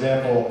for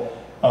example,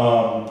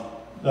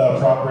 the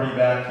property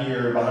back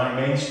here behind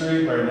Main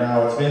Street, right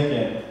now it's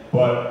vacant,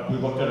 but we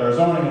looked at our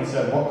zoning and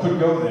said, what could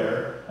go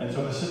there? And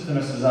so the system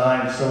is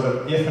designed so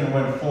that if and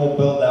when full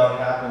build out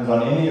happens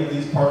on any of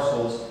these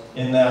parcels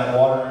in that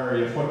water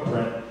area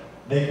footprint,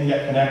 they can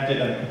get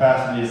connected and the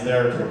capacity is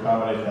there to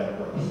accommodate that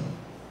growth.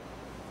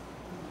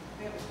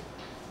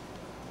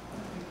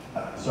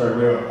 Sorry,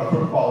 we have a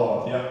quick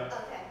follow-up, yeah?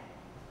 Okay.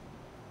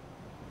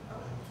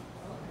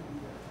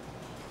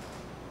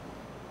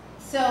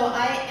 So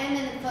I am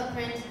in the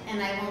footprint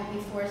and I won't be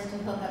forced to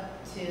hook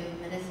up to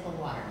municipal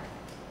water.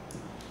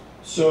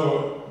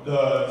 So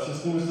the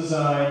system is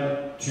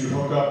designed to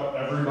hook up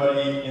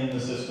everybody in the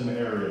system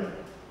area.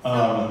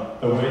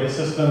 The way the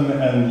system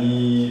and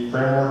the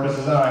framework is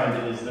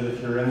designed is that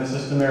if you're in the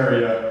system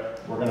area,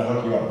 we're going to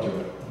hook you up to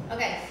it.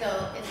 Okay,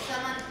 so if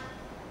someone,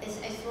 I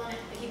just want to,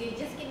 if you could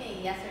just give me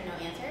a yes or no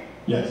answer.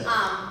 Yes.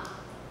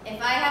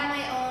 If I have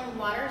my own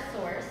water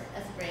source,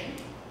 a spring,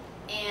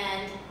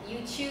 and you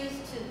choose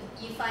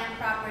to, you find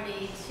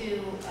property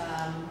to,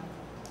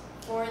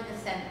 for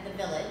the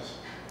village,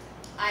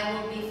 I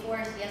will be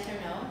forced, yes or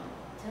no,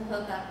 to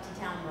hook up to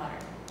town water.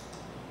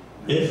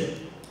 If,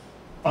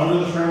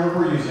 under the framework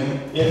we're using,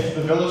 if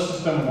the village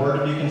system were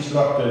to be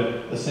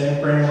constructed, the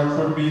same framework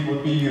would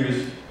be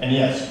used, and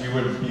yes, we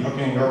would be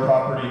hooking your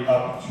property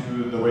up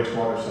to the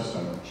wastewater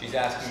system. She's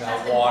asking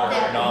about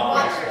water, not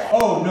wastewater.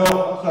 Oh,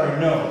 no, I'm sorry,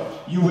 no.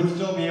 You would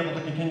still be able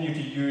to continue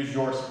to use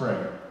your spring.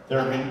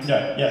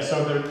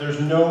 So there's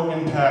no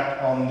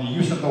impact on the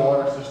use of the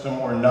water system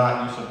or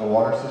not use of the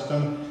water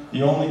system.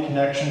 The only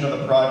connection to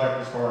the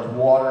project as far as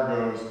water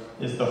goes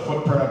is the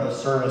footprint of the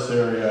service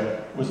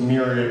area was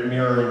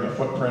mirroring the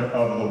footprint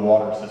of the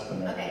water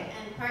system area. Okay,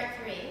 and part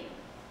 3,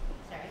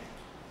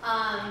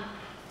 sorry.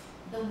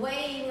 The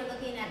way you were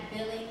looking at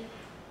billing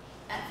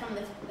from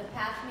the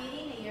past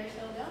meeting a year or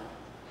so ago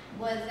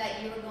was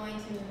that you were going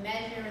to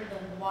measure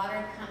the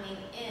water coming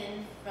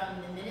in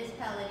from the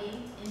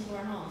municipality into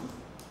our homes,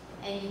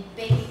 and you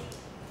base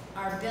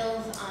our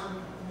bills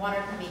on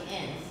water coming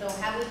in. So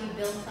how would you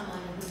bill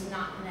someone who's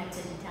not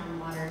connected to town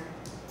water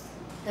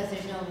because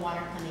there's no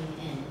water coming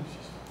in?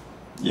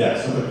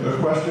 Yeah, so the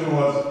question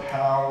was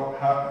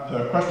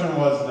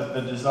that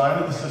the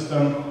design of the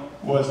system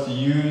was to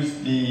use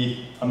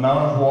the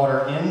amount of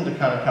water in to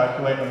kind of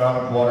calculate the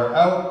amount of water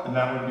out, and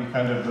that would be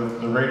kind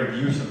of the rate of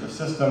use of the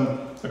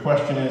system. The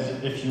question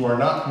is, if you are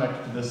not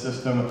connected to the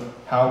system,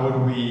 how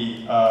would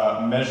we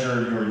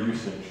measure your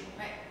usage?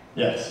 Right.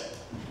 Yes.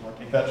 You want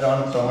to take that,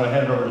 John? So I'm going to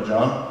hand it over to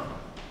John.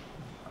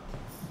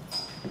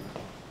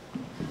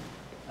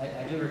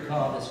 I do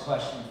recall this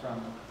question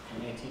from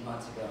 18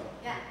 months ago.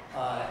 Yeah.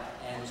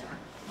 And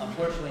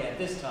unfortunately, at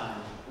this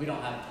time, we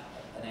don't have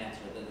an answer.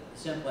 The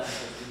simple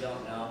answer is we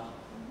don't know,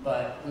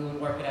 but we would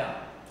work it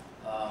out.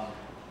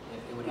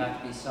 It would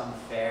have to be some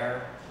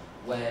fair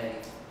way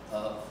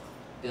of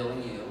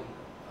billing you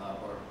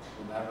or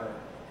whomever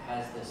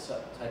has this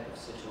type of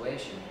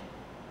situation.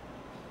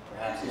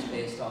 Perhaps it's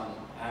based on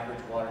average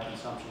water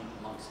consumption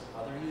amongst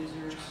other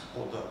users.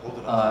 Hold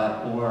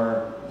up.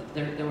 Or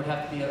there would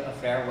have to be a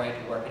fair way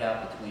to work it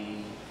out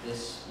between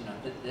this,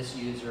 this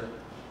user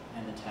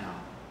and the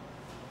town.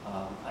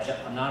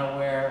 I'm not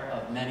aware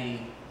of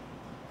many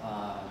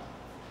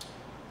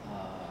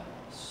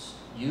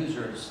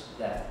users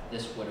that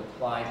this would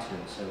apply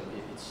to, so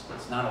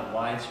it's not a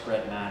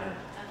widespread matter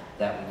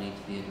that would need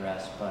to be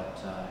addressed, but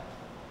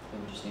it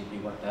would just need to be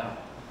worked out.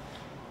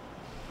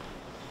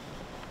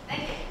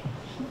 Thank you.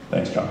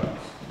 Thanks, John.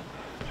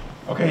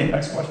 Okay,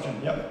 next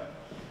question. Yep.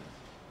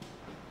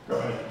 Go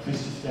ahead.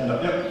 Please just stand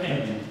up. Yep.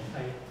 Thank you.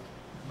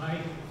 My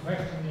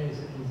question is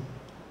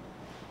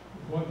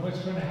What's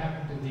going to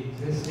happen to the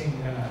existing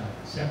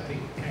septic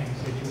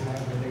tanks that you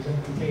have? Are they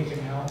going to be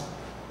taken out?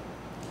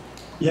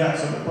 Yeah,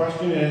 so the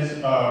question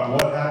is,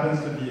 what happens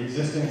to the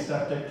existing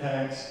septic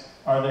tanks?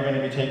 Are they going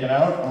to be taken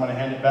out? I'm going to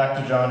hand it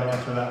back to John to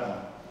answer that one.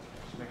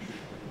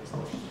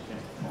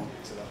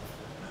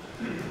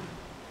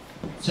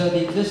 So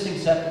the existing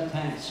septic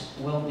tanks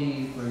will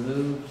be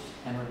removed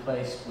and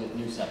replaced with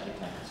new septic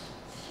tanks.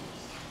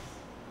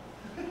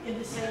 In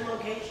the same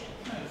location?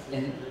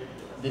 And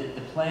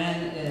the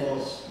plan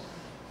is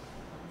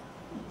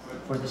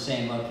for the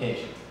same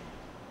location.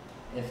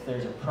 If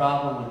there's a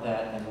problem with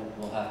that, then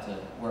we'll have to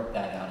work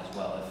that out as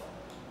well. If,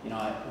 you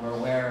know, we're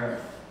aware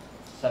of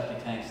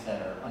septic tanks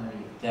that are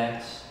underneath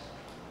decks,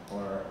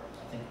 or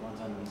I think one's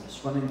underneath the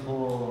swimming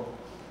pool.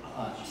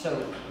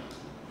 So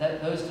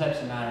those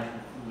types of matters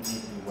would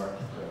need to be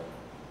worked through.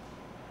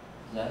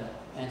 Does that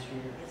answer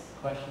your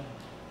question?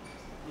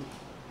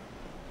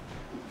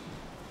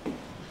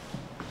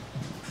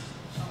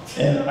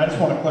 And I just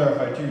want to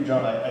clarify too,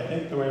 John, I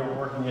think the way we're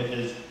working it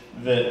is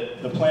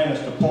that the plan is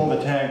to pull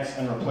the tanks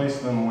and replace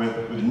them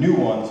with new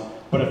ones,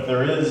 but if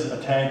there is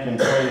a tank in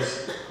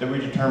place that we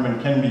determine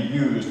can be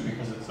used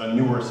because it's a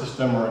newer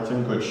system or it's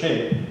in good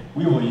shape,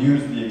 we will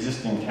use the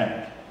existing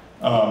tank.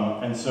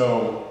 And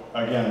so,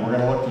 again, we're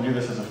going to look to do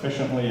this as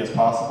efficiently as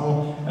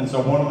possible, and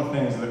so one of the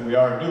things that we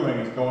are doing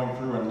is going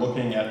through and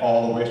looking at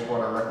all the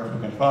wastewater records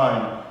we can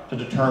find to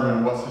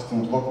determine what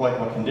systems look like,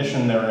 what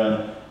condition they're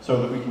in,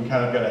 so that we can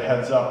kind of get a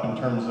heads up in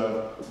terms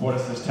of what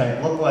does this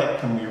tank look like,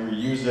 can we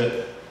reuse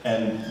it,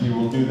 and we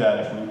will do that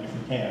if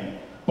we can.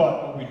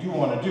 But what we do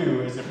want to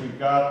do is if we've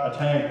got a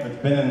tank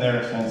that's been in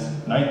there since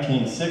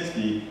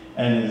 1960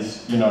 and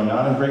is, you know,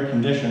 not in great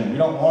condition, we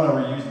don't want to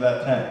reuse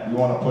that tank. We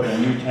want to put a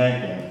new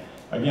tank in.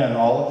 Again,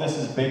 all of this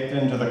is baked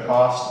into the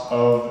cost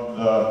of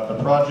the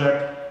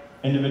project.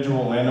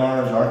 Individual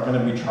landowners aren't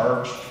going to be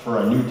charged for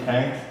a new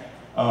tank.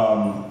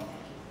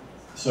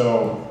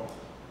 So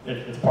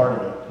it's part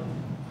of it.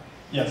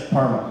 Yes,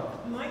 Parma.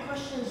 My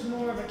question is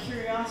more of a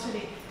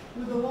curiosity.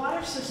 With the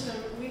water system,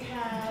 we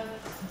have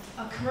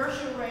a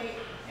commercial rate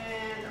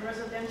and a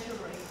residential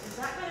rate. Is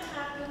that going to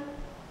happen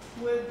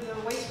with the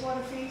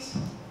wastewater fees?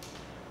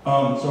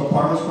 So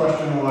Parma's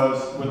question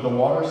was, with the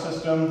water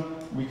system,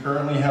 we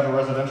currently have a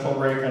residential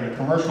rate and a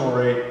commercial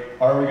rate.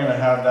 Are we going to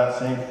have that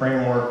same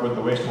framework with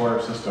the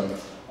wastewater system?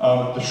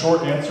 The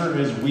short answer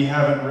is we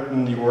haven't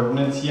written the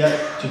ordinance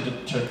yet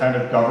to kind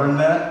of govern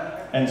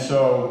that. And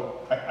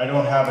so I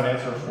don't have an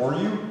answer for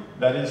you.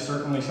 That is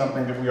certainly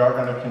something that we are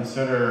going to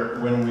consider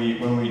when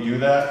we do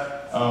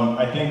that.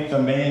 I think the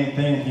main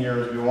thing here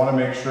is we want to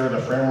make sure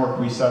the framework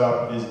we set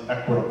up is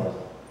equitable.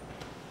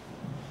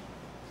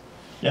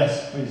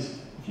 Yes, please.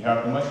 If you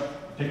have the mic,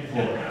 take the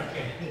floor.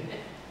 Okay.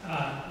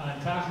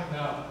 I'm talking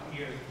about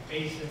your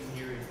basin,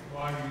 your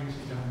water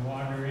usage on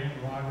water in,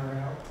 water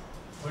out.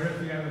 What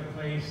if you have a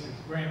place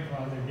that's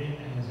grandfathered in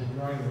and has a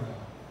dry well?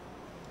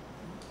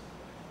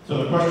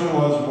 So the question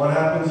was, what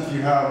happens if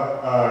you have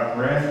a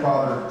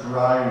grandfathered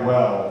dry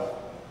well?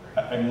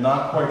 I'm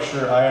not quite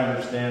sure I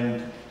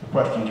understand the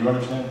question. Do you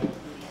understand?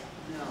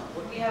 No,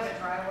 would we have a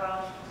dry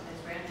well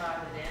that's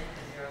grandfathered in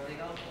because you're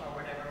illegal or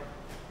whatever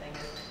thing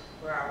is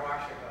where our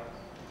washer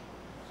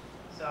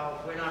goes? So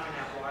we're not going to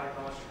have water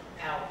going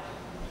out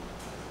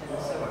in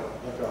the sewer.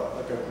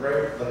 Like a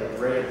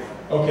gray.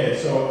 Okay,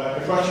 so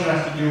the question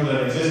has to do with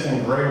an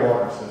existing gray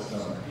water system.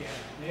 Yeah,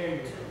 there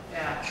you go.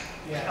 Yeah,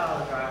 it's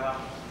called a dry well.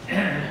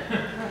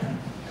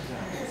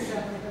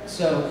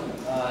 So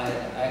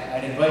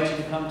I'd invite you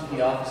to come to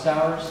the office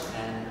hours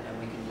and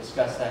we can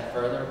discuss that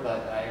further,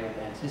 but I would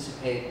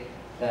anticipate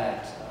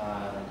that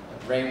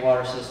a gray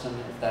water system,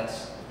 if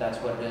that's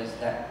what it is,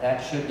 that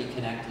should be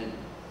connected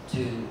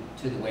to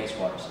the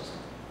wastewater system.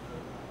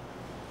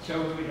 So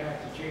we would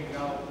have to change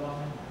all the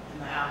plumbing? In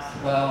the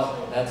house.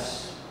 Well,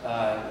 that's,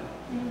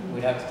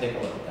 we'd have to take a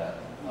look at that.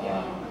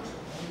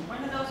 When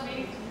are those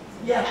meetings?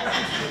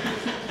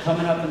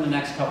 Coming up in the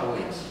next couple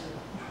weeks.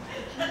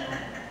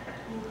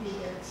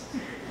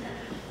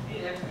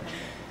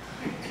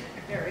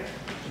 Very.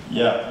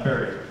 Yeah,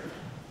 very.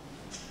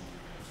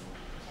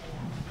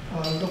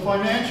 The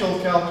financial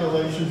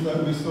calculations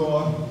that we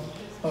saw,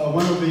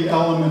 one of the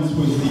elements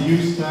was the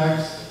use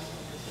tax.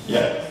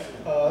 Yeah.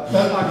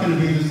 That's not going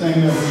to be the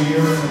same every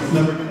year, and it's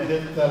never going to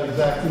hit that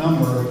exact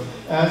number.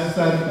 As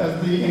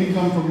the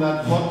income from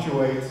that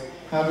fluctuates,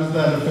 how does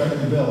that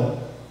affect the bill?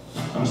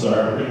 I'm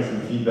sorry, we're getting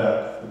some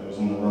feedback for those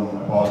in the room.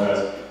 I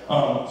apologize.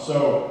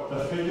 So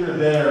the figure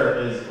there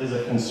is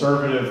a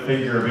conservative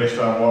figure based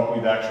on what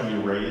we've actually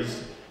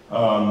raised.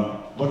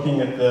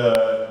 Looking at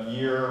the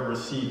year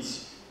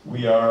receipts,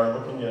 we are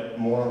looking at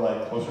more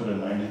like closer to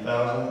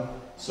 90,000.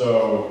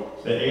 So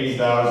the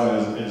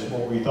 80,000 is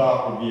what we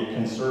thought would be a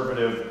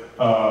conservative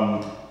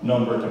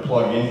number to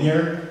plug in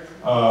here.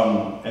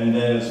 And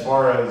then as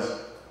far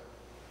as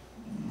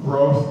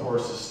growth or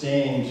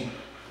sustained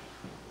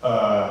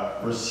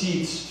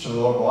receipts to the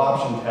local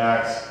option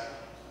tax,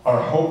 our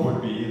hope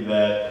would be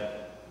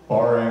that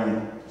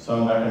barring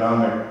some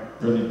economic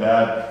really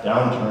bad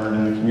downturn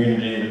in the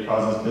community that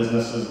causes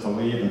businesses to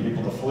leave and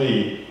people to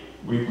flee,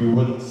 we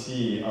wouldn't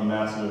see a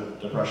massive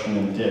depression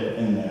and dip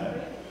in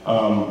that.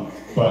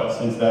 But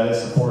since that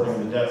is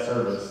supporting the debt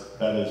service,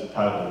 that is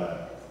tied to that.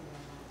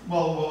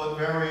 Well, will it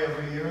vary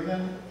every year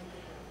then?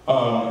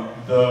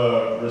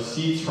 The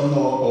receipts from the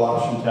local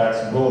option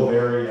tax will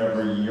vary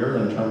every year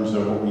in terms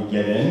of what we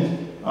get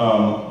in,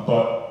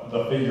 but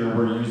the figure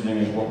we're using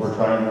is what we're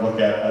trying to look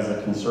at as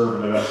a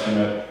conservative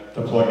estimate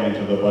to plug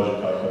into the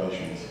budget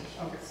calculations.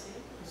 Okay.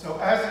 So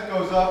as it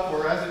goes up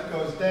or as it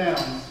goes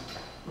down,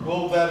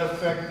 will that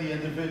affect the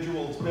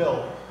individual's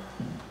bill?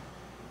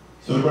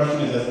 So the question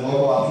is, as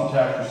local option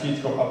tax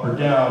receipts go up or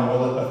down,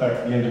 will it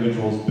affect the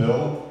individual's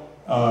bill?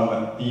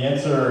 The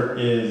answer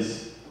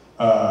is,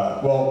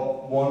 well,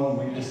 one,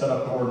 we just set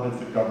up the ordinance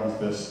that governs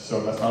this,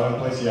 so that's not in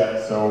place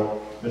yet,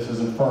 so this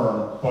isn't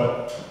firm,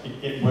 but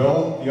it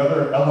will. The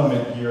other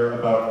element here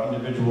about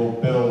individual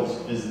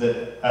bills is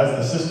that as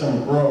the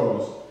system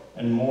grows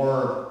and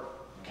more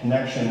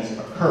connections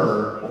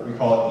occur, what we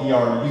call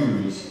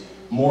ERUs,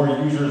 more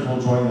users will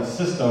join the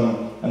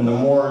system, and the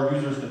more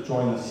users that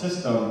join the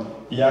system,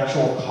 the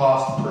actual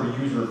cost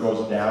per user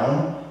goes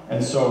down,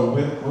 and so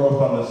with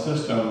growth on the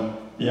system,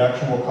 the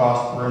actual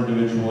cost per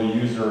individual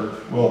user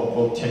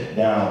will tick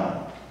down.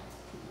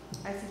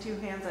 I see two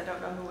hands, I don't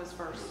know who was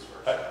first.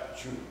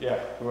 Yeah,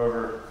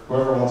 whoever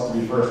wants to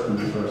be first can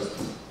be first.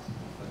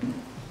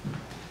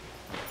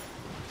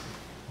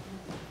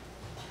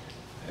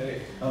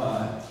 Hey,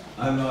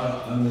 I'm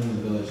in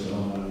the village, so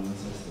I'm on the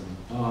system.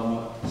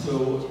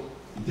 So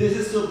this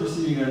is still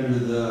proceeding under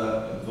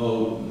the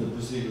vote, the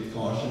proceed with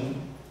caution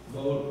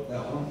vote,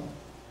 that one?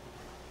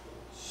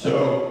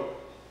 So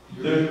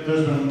so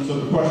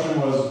the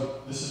question was,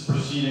 this is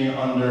proceeding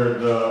under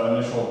the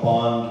initial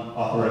bond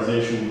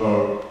authorization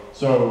vote.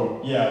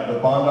 So yeah, the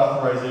bond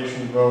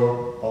authorization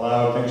vote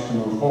allowed things to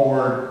move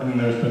forward, and then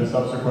there's been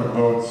subsequent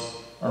votes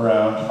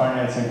around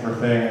financing for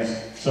things.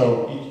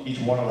 So each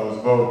one of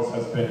those votes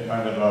has been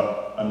kind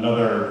of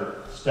another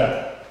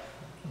step,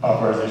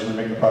 authorization to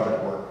make the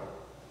project work.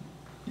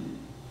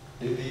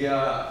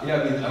 Yeah,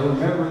 I mean, I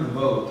remember the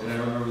vote, and I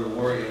remember the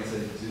warning, and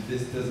said,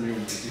 this doesn't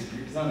even,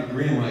 it's not a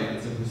green light,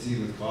 it's a proceed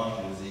with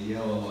caution, it's a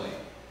yellow light.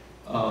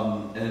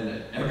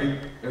 And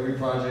every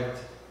project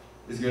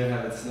is going to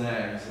have its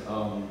snags.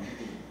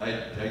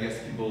 I guess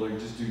people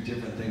just do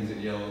different things at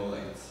yellow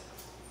lights.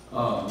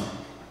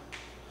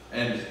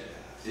 And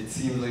it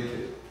seems like,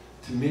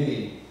 to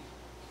me,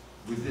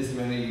 with this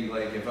many,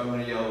 like, if I'm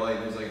in a yellow light,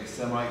 there's like a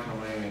semi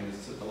coming and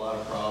there's a lot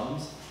of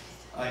problems,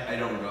 I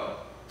don't go.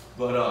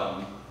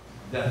 But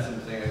that's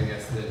something I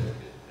guess that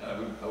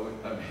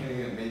I'm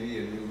hinting that maybe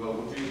a new vote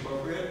would be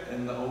appropriate.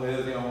 And the only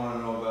other thing I want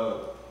to know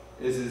about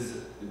is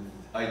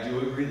I do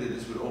agree that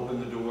this would open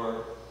the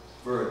door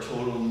for a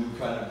total new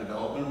kind of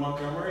development in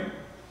Montgomery.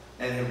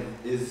 And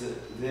is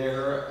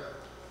there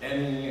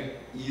any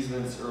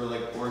easements or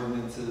like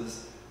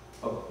ordinances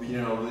of,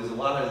 there's a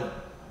lot of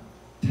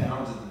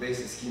towns at the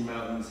base of Ski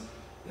Mountains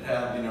that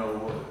have,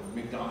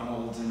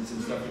 McDonald's and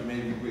some stuff that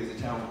maybe we as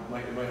a town it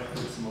might hurt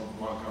some of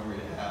Montgomery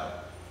to have.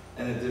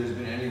 And if there's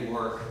been any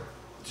work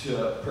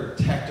to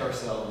protect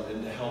ourselves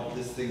and to help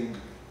this thing,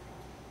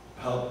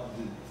 help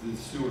the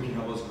sewer can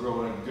help us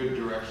grow in a good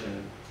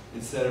direction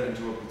instead of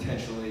into a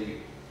potentially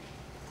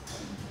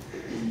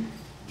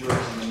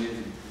direction that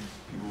maybe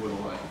people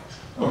wouldn't like.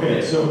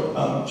 Okay,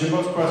 so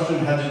Jimbo's question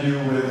had to do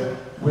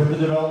with the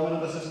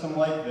development of a system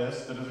like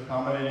this that is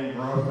accommodating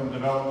growth and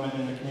development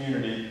in the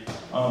community.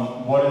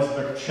 What is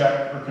the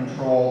check or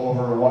control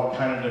over what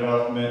kind of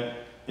development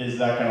is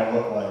that going to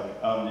look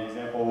like? The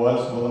example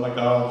was, will the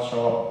McDonald's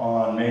show up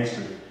on Main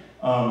Street?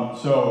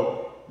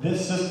 So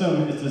this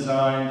system is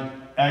designed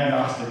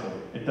agnostically.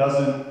 It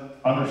doesn't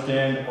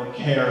understand or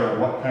care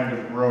what kind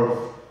of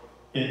growth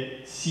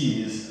it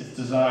sees. It's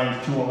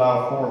designed to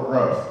allow for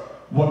growth.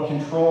 What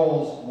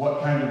controls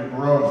what kind of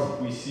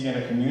growth we see in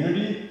a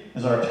community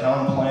is our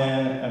town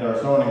plan and our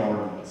zoning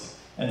ordinance.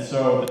 And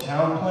so the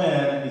town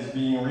plan is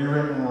being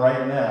rewritten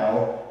right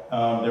now.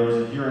 There was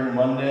a hearing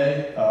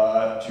Monday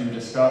to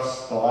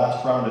discuss the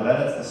last round of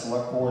edits. The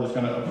select board is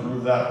going to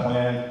approve that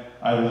plan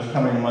either this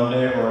coming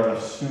Monday or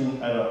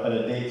at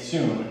a date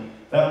soon.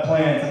 That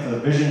plan sets a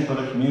vision for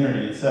the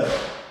community. It says,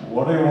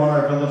 what do we want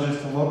our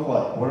villages to look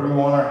like? What do we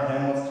want our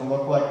hamlets to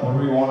look like? What do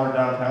we want our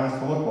downtowns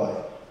to look like?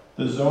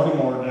 The zoning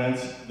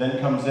ordinance then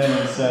comes in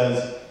and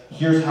says,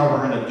 here's how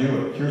we're going to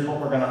do it. Here's what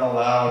we're going to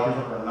allow. Here's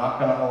what we're not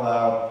going to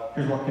allow.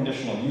 Here's what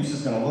conditional use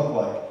is going to look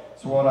like.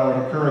 So what I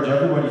would encourage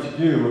everybody to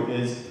do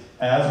is,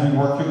 as we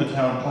work through the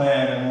town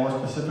plan and more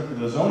specifically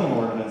the zoning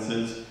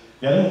ordinances,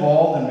 get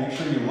involved and make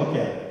sure you look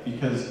at it,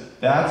 because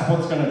that's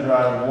what's going to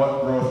drive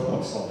what growth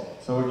looks like.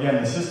 So again,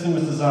 the system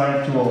is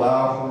designed to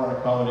allow for and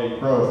accommodate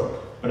growth,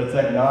 but it's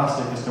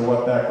agnostic as to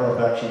what that growth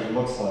actually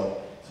looks like.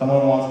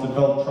 Someone wants to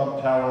build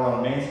Trump Tower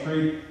on Main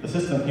Street, the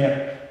system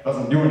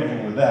doesn't do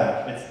anything with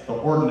that. It's the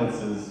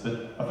ordinances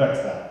that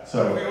affects that.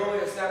 So we only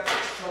establish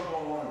Trump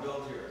won't want to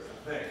build here is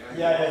the thing.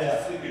 Yeah.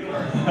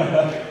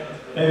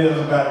 Maybe that's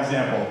a bad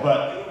example,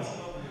 but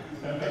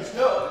no, it's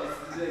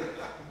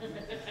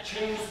the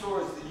chain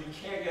stores that you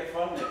can't get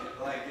funding.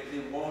 Like like, they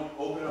won't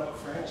open up a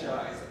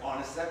franchise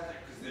on a septic,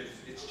 because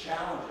it's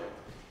challenging.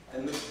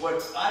 And what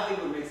I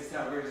think what makes this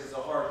town great is it's a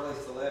hard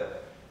place to live.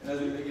 And as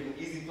we make it an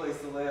easy place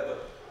to live,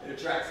 it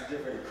attracts a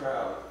different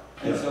crowd.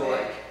 And so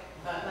like,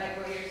 But like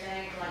what you're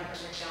saying, like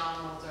for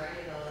McDonald's or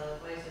any of those other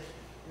places,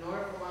 in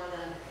order for one of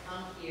them to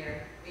come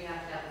here, we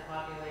have to have the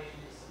population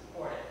to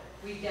support it.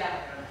 We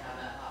definitely don't have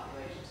that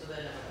population, so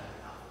they're never gonna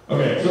come.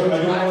 Okay, so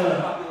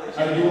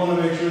I do want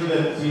to make sure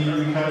that we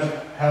kind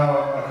of have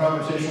a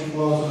conversation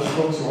flow so the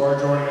folks who are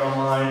joining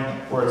online,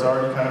 where it's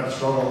already kind of a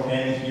struggle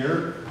in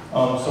here.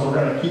 So we're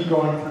going to keep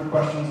going through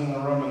questions in the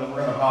room, and then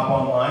we're going to hop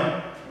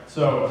online.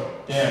 So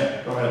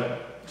Dan, go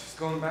ahead. Just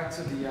going back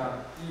to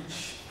the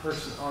each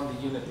person on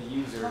the unit, the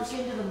users. Talk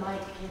into the mic,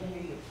 can't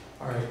hear you.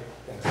 All right,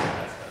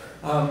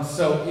 thanks.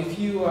 So if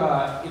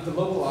if the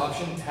local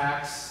option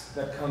tax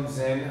that comes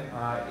in,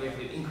 if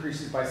it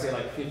increases by say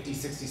like 50,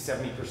 60,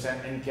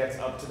 70% and gets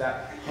up to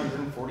that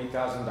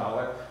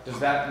 $140,000, does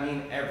that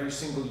mean every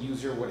single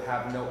user would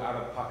have no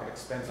out-of-pocket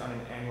expense on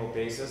an annual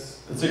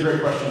basis? That's a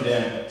great question,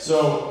 Dan.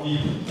 So the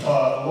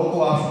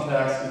local option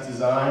tax is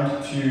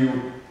designed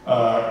to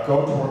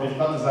go toward, it's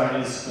not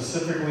designed, it's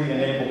specifically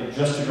enabled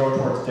just to go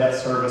towards debt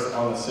service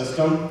on the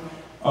system.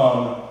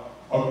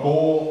 A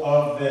goal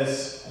of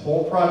this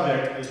whole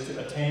project is to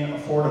attain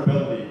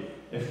affordability.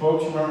 If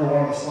folks remember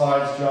one of the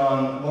slides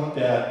John looked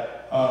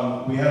at,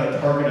 we had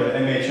a target of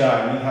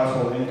MHI, mean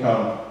household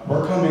income.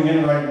 We're coming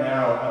in right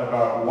now at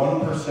about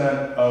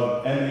 1%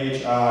 of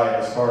MHI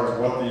as far as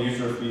what the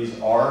user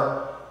fees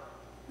are.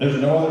 There's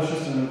no other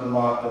system in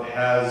Vermont that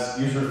has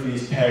user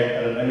fees pegged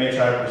at an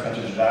MHI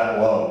percentage that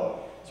low.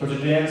 So to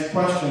Dan's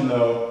question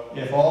though,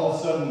 if all of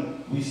a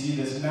sudden we see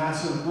this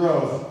massive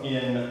growth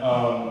in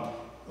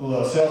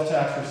the sales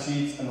tax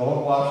receipts and the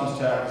local options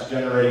tax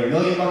generating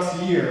 $1 million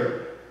a year,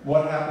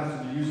 what happens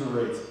to the user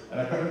rates? And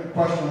I think the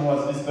question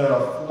was, is there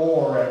a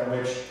floor at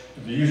which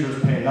the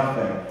users pay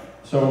nothing?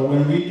 So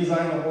when we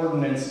design the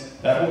ordinance,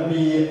 that will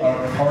be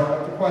a part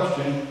of the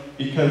question,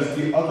 because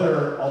the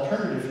other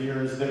alternative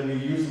here is that we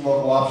use the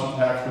local option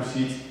tax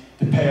receipts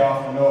to pay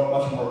off the note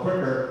much more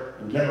quicker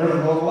and get rid of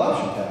the local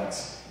option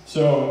tax.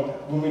 So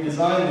when we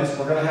design this,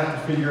 we're going to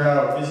have to figure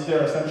out, is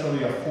there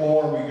essentially a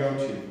floor we go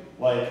to?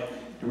 Like,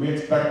 do we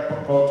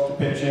expect folks to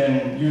pitch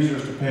in,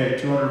 users to pay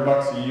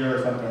 $200 a year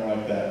or something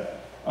like that?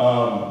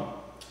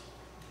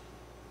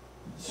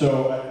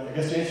 So I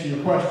guess to answer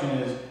your question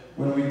is,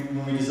 when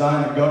we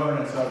design the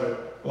governance of it,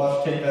 we'll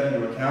have to take that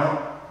into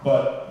account.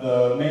 But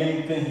the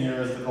main thing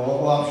here is that the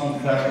local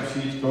option tax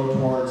receipts go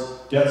towards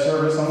debt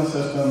service on the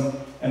system,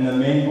 and the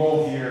main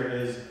goal here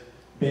is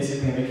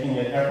basically making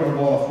it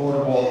equitable and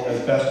affordable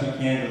as best we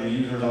can to the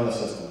users on the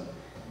system.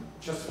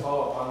 Just to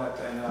follow up on that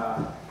then,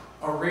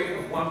 a rate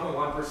of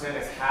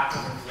 1.1% is half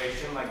of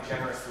inflation, like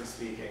generously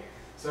speaking.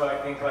 So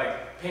I think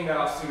like paying that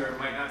off sooner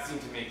might not seem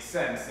to make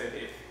sense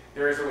if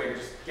there is a way to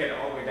just get it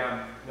all the way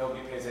down,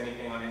 nobody pays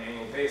anything on an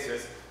annual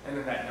basis, and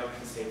then that note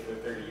can stay for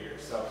 30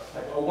 years. So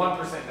like a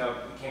 1% note,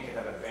 we can't get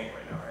that at the bank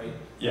right now, right?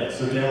 Yeah,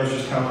 so Dan was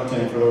just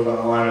commenting for those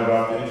online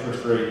about the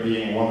interest rate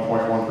being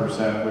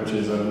 1.1%, which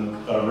is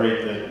a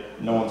rate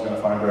that no one's going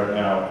to find right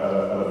now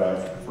at a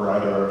bank for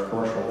either a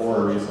commercial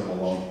or a reasonable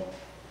loan.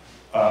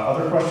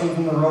 Other questions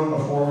in the room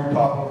before we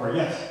pop over?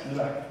 Yes, in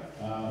the back.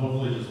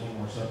 Hopefully just one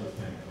more subject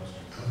thing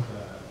question.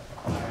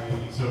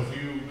 So if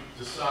you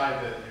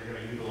decide that you're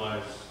going to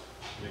utilize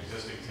an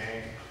existing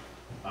tank,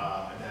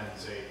 and then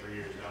say 3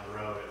 years down the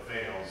road it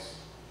fails,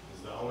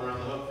 is the owner on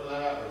the hook for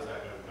that, or is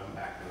that going to come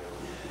back to the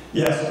owner?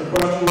 Yeah, so the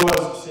question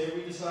was, say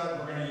we decide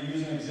we're going to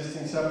use an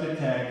existing septic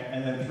tank,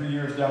 and then 3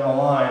 years down the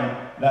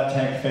line, that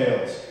tank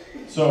fails.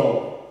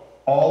 So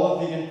all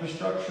of the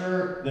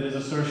infrastructure that is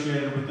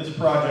associated with this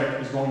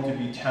project is going to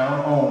be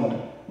town-owned,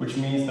 which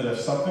means that if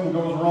something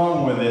goes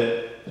wrong with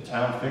it, the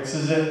town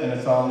fixes it, and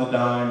it's on the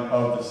dime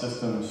of the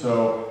system.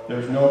 So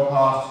there's no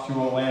cost to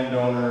a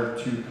landowner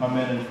to come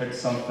in and fix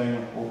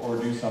something or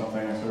do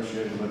something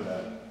associated with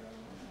that.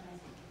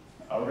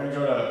 We're going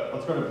to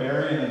let's go to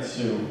Barry and then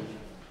Sue.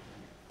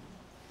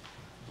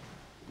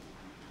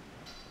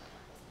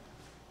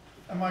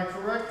 Am I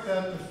correct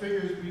that the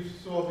figures we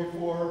saw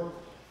before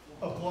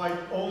applied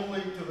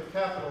only to the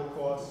capital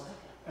costs,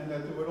 and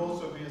that there would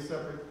also be a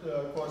separate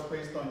cost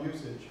based on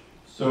usage?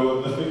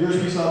 So the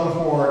figures we saw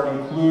before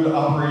include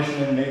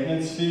operation and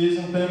maintenance fees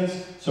and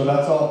things, so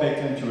that's all baked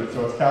into it.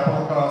 So it's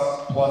capital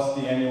costs plus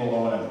the annual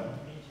O&M.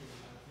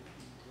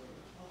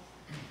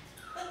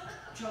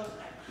 Joe,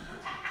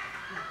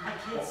 I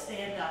can't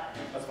stand up.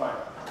 That's fine.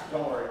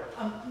 Don't worry.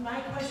 My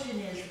question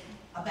is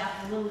about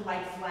the little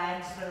white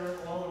flags that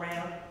are all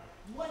around.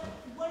 What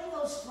are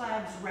those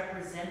flags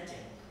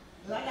representing?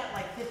 Because I got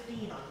like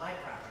 15 on my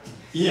property.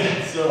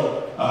 Yeah,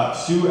 so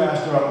Sue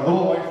asked about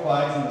little white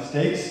flags and the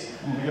stakes.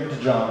 I'm going to give it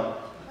to John.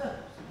 That's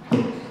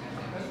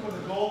where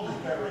the gold is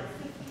buried.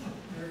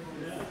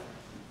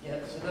 Yeah,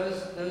 so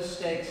those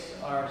stakes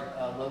are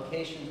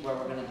locations where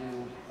we're going to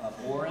do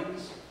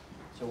borings.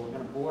 So we're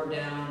going to bore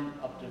down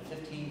up to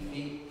 15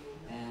 feet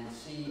and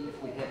see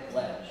if we hit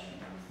ledge.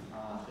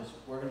 Because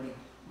we're going to be,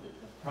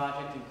 the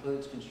project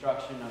includes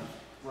construction of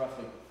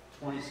roughly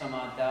 20 some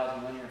odd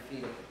thousand linear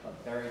feet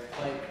of buried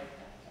clay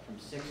from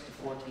 6 to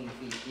 14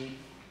 feet deep.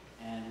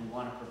 And we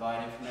want to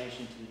provide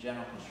information to the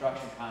general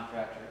construction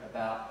contractor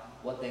about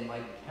what they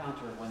might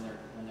encounter when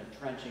they're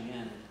trenching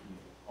in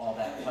all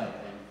that pipe.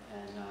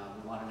 And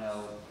we want to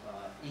know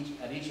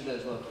at each of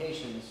those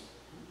locations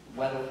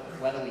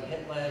whether we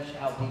hit ledge,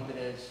 how deep it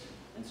is,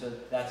 and so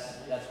that's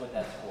what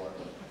that's for.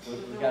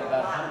 We've got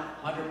about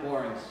 100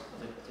 borings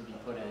to be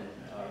put in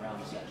around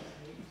the center.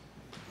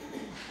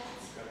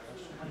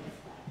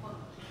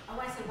 I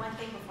want to say one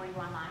thing before you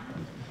go online.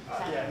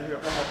 Yeah, we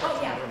got one more question.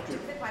 Oh, yeah, two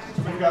quick questions.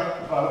 We've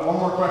got one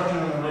more question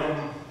in the room.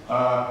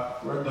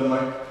 Where'd the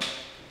mic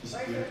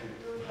disappear?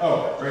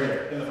 Oh, right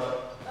here, in the front.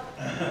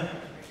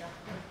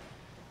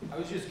 I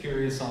was just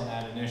curious on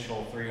that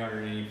initial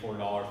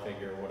 $384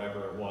 figure,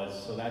 whatever it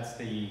was. So that's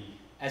the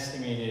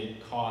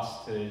estimated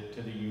cost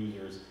to the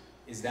users.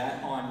 Is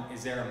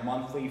there a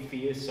monthly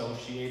fee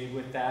associated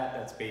with that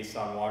that's based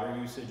on water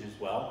usage as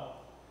well?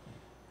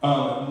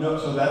 No,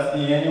 so that's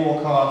the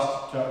annual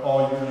cost to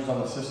all users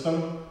on the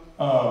system.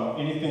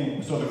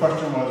 So the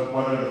question was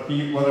whether the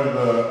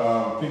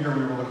figure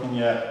we were looking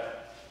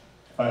at,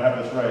 if I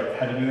have this right,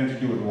 had anything to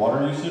do with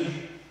water usage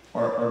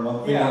or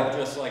monthly? Yeah,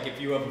 just like if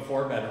you have a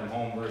 4-bedroom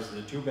home versus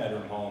a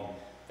 2-bedroom home,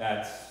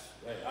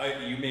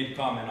 you made a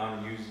comment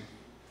on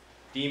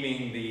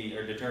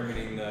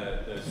determining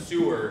the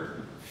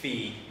sewer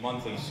fee,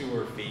 monthly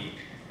sewer fee,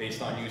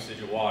 based on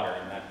usage of water,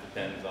 and that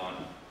depends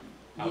on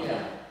how.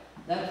 Yeah,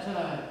 that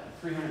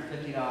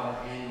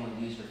 $350 annual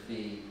user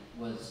fee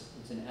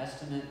it's an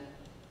estimate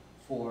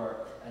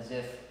for as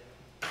if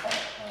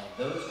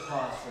those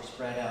costs were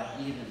spread out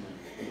evenly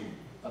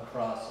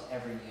across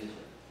every user.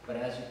 But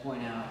as you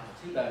point out,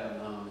 a 2-bedroom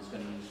home is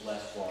going to use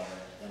less water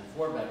than a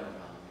 4-bedroom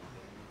home,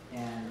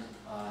 and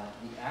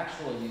the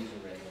actual user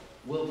rate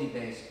will be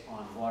based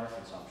on water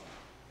consumption.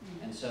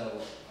 And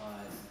so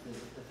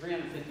the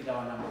 $350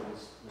 number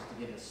was to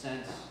give a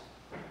sense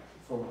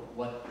for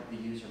what the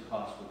user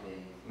cost would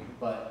be,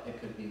 but it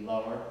could be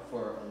lower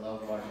for a low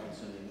water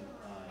consuming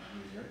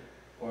user,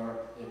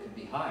 or it could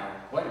be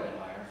higher, quite a bit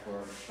higher,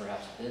 for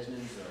perhaps a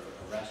business or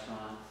a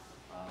restaurant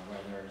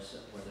where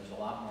there's a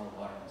lot more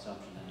water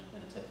consumption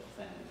than a typical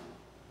family home.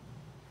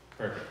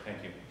 Perfect,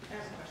 thank you. I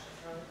have a question,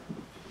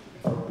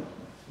 Charlie.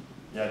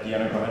 Yeah,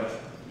 Deanna, go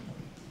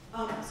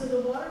ahead. So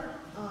the water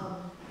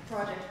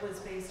project was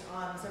based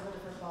on several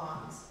different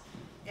bonds,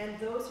 and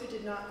those who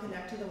did not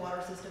connect to the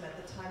water system at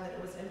the time that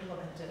it was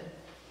implemented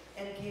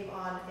and came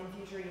on in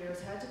future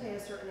years had to pay a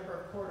certain number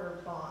of quarter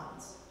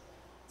bonds.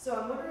 So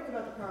I'm wondering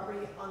about the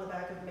property on the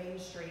back of Main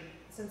Street,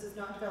 since it's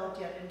not developed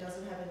yet and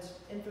doesn't have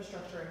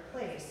infrastructure in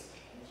place.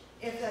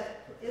 If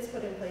that is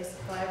put in place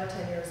 5 or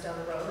 10 years down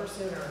the road or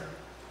sooner,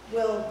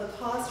 will the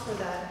cost for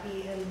that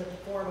be in the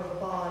form of a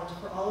bond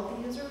for all of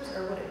the users,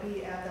 or would it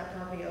be at that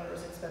property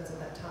owner's expense at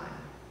that time?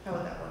 How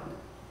would that work?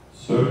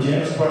 So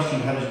Deanna's question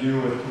had to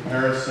do with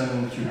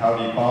comparison to how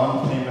the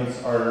bond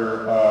payments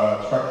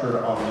are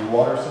structured on the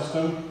water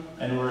system,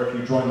 and where if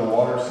you join the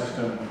water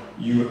system,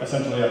 you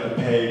essentially have to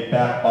pay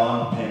back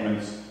bond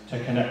payments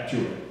to connect to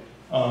it.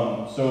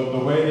 So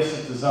the way this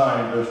is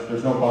designed,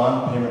 there's no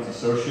bond payments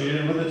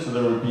associated with it, so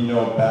there would be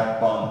no back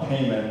bond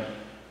payment.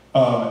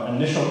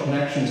 Initial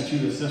connections to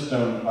the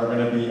system are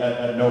going to be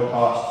at no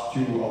cost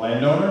to a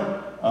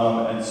landowner,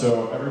 and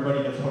so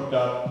everybody gets hooked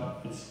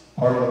up. It's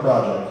part of the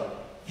project.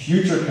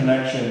 Future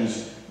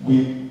connections,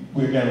 we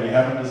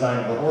haven't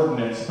designed the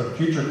ordinance, but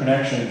future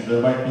connections,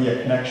 there might be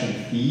a connection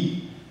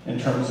fee in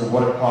terms of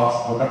what it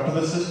costs to hook up to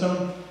the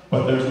system,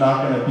 but there's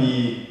not going to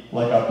be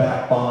like a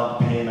back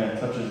bond payment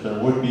such as there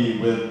would be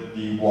with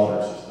the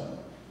water system.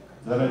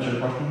 Does that answer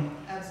your question?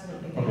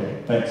 Absolutely.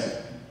 Okay, thanks.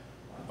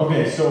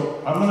 Okay,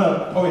 so I'm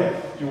gonna, oh yeah,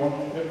 do you want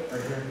me to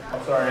right here?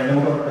 I'm sorry, and then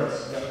we'll go to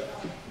Chris. Yep.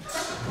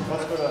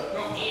 Let's go to,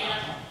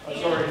 I'm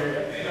sorry here.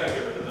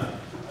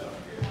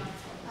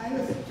 I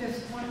was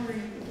just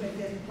wondering with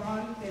this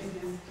bond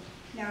business,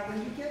 now when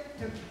you get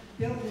to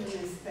building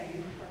this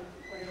thing, or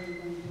whatever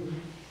you're going to do,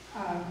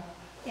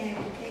 and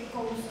it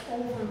goes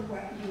over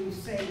what you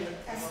say your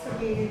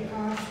estimated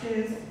cost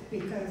is,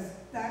 because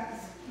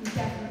that's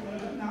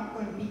definitely not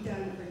going to be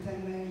done for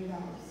 $10 million.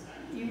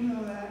 You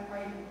know that,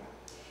 right?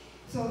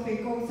 So if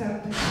it goes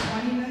up to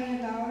 $20 million,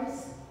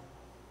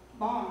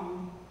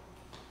 bond.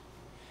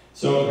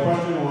 So the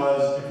question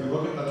was, if we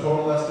look at the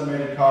total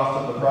estimated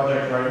cost of the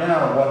project right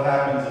now, what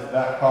happens if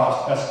that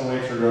cost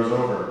escalates or goes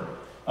over?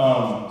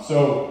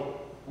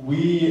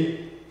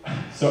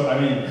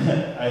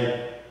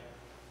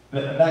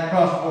 That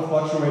cost will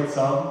fluctuate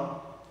some.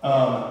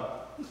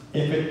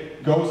 If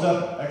it goes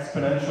up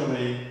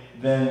exponentially,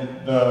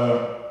 then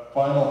the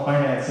final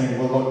financing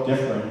will look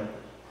different.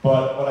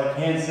 But what I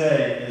can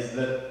say is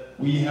that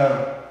we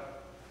have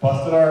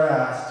busted our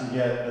ass to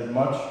get as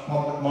much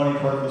public money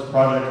toward this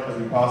project as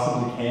we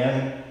possibly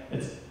can.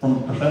 It's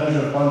from percentage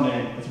of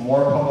funding, it's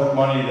more public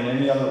money than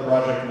any other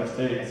project in the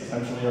state has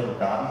essentially ever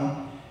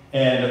gotten.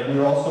 And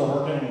we're also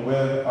working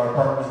with our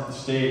partners at the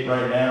state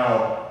right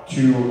now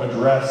to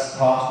address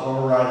cost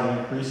overrides and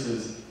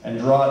increases and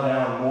draw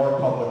down more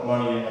public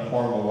money in the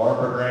form of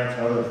ARPA grants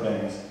and other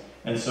things.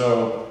 And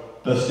so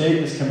the state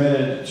is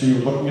committed to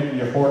looking at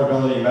the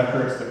affordability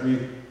metrics that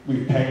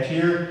we've pegged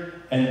here,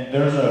 and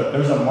there's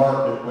a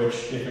mark at which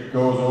if it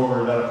goes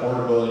over that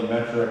affordability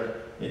metric,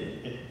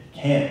 it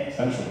can't,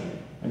 essentially.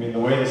 I mean, the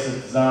way this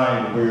is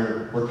designed,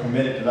 we're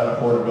committed to that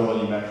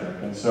affordability metric.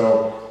 And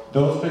so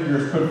those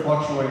figures could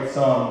fluctuate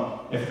some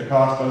if the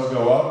cost does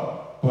go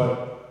up,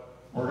 but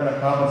we're going to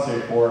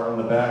compensate for it on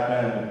the back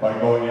end by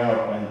going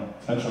out and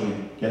essentially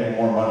getting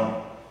more money.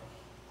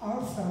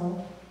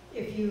 Also,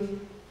 if you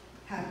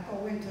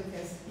go into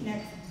this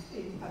next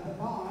the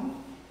bond,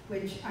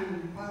 which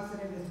I'm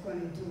positive is going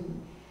to do,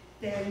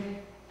 then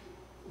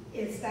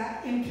is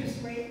that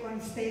interest rate going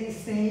to stay the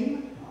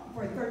same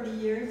for 30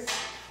 years?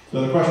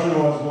 So the question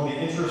was, will the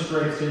interest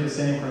rate stay the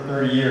same for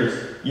 30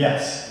 years?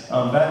 Yes.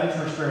 That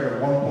interest rate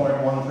of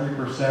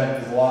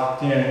 1.13% is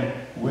locked in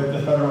with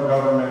the federal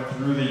government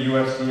through the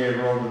USDA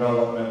Rural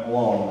Development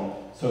Loan.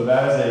 So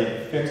that is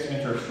a fixed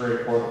interest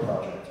rate for the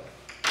project.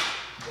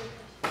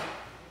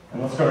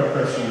 And let's go to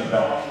Chris in the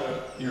back.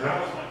 That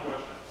was my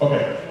question.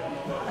 Okay.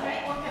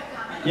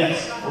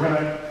 Yes, we're going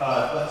to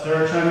let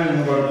Sarah chime in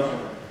and we'll go to this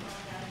one.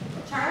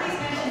 Charlie's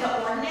mentioned the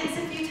ordinance a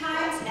few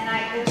times, and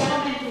the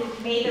gentleman who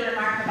made the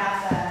remark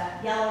about the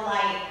yellow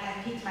light kind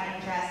of piqued my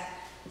interest.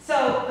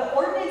 So the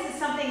ordinance is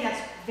something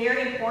that's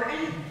very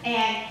important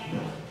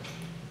and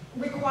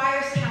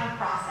requires town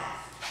process.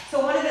 So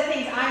one of the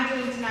things I'm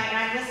doing tonight and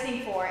I'm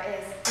listening for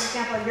is, for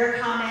example, your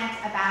comment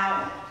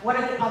about what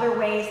are the other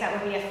ways that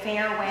would be a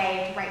fair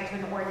way to write into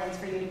an ordinance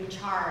for you to be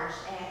charged.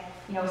 And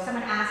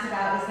someone asked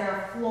about, is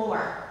there a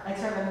floor, like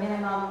sort of a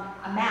minimum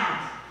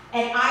amount?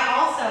 And I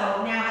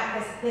also now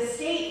have the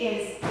state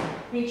is,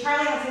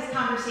 Charlie has his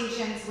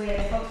conversations with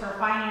folks who are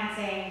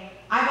financing.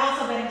 I've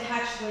also been in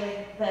touch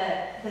with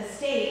the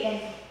state,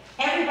 and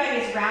everybody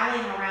is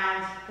rallying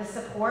around the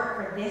support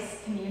for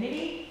this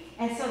community.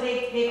 And so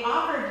they've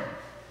offered,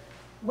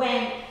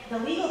 when the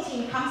legal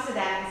team comes to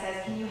them and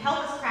says, can you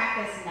help us crack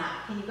this nut?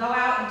 Can you go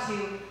out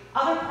into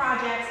other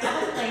projects,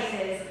 other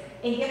places,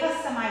 and give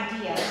us some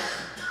ideas?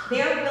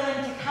 They're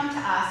willing to come to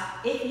us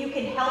if you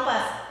can help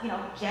us,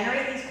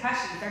 generate these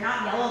questions. They're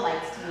not yellow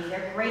lights to me,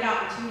 they're great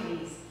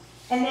opportunities.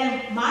 And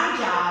then my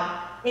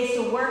job is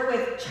to work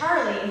with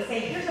Charlie and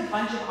say, here's a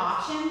bunch of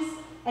options,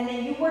 and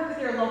then you work with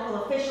your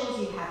local officials,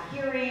 you have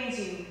hearings,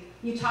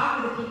 you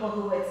talk with the people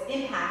who it's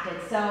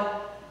impacted.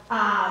 So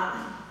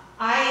I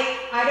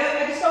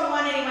just don't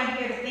want anyone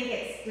here to think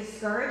it's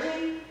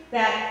discouraging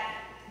that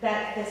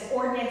this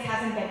ordinance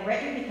hasn't been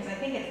written, because I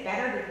think it's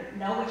better to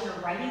know what you're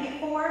writing it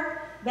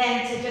for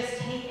than to just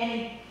take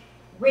any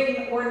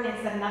written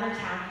ordinance that another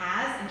town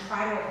has and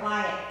try to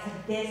apply it to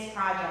this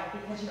project,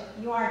 because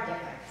you are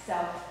different. So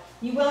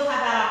you will have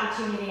that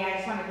opportunity. I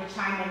just wanted to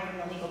chime in from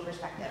the legal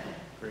perspective.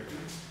 Great.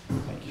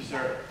 Thank you,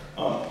 sir.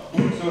 So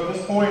at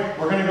this point,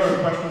 we're going to go to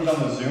questions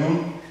on the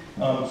Zoom.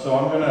 So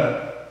I'm going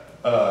to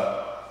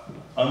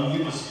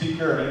unmute the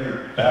speaker and maybe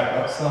back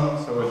up some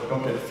so we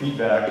don't get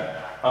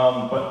feedback.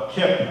 But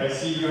Kip, I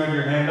see you have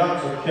your hand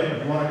up. So Kip,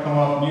 if you want to come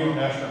off mute and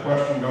ask your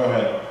question, go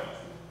ahead.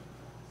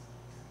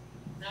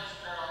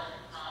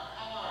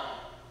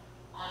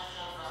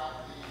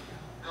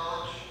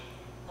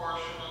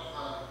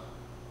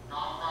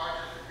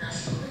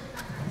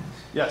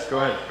 Yes, go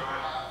ahead. I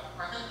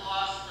think the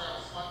last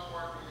select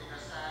board meeting I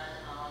sat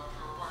in, we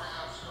were going to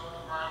have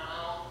Stone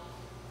Environmental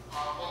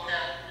look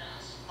at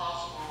some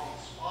possible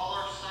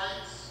smaller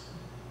sites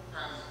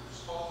as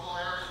disposal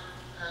areas,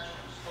 potential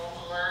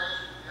disposal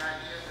areas, with the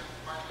idea that we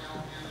might be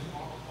able to use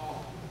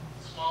multiple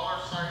smaller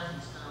sites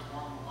instead of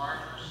one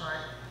larger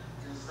site.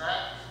 Is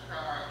that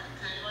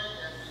continuing,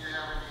 and do you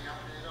have any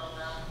update on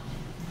that?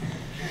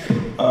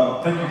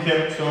 Thank you,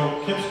 Kip.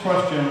 So Kip's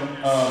question,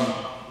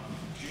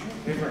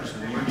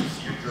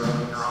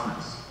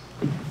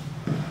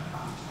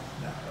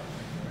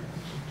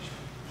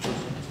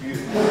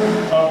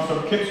 so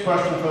Kip's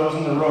question for those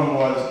in the room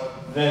was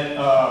that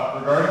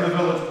regarding the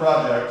village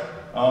project,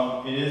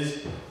 it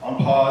is on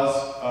pause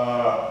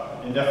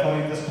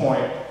indefinitely at this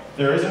point.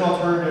 There is an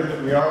alternative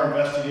that we are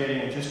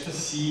investigating just to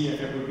see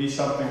if it would be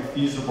something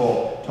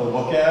feasible to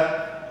look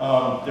at.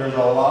 There's a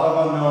lot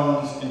of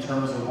unknowns in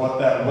terms of what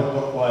that would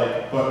look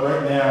like, but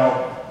right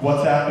now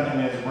what's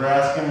happening is we're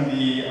asking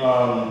the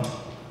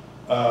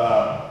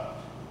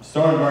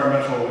Stone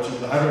Environmental, which is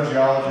the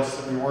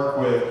hydrogeologists that we work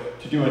with,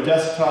 to do a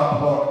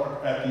desktop look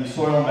at the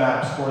soil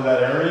maps for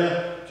that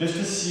area, just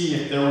to see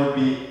if there would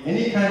be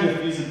any kind of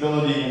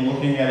feasibility in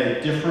looking at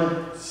a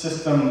different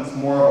system that's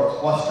more of a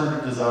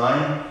clustered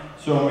design.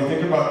 So when we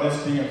think about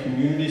this being a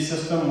community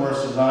system where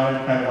it's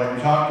designed kind of like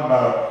we talked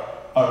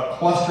about, a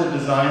clustered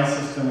design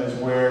system is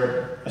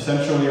where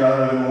essentially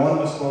rather than one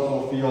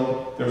disposal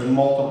field, there's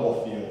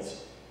multiple fields.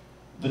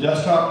 The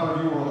desktop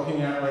review we're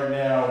looking at right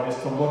now is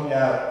to look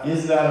at,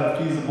 is that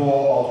a feasible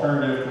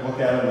alternative to look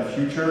at in the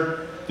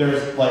future?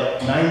 There's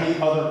like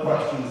 90 other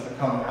questions that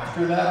come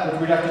after that,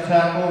 which we'd have to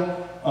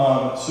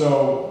tackle.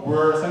 So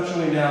we're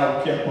essentially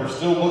now, Kip, we're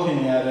still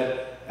looking at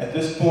it. At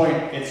this point,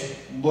 it's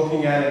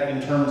looking at it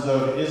in terms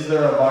of, is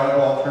there a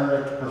viable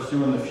alternative to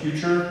pursue in the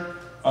future?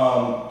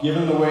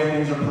 Given the way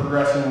things are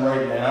progressing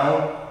right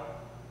now,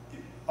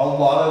 a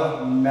lot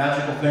of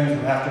magical things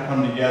would have to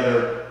come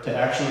together to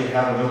actually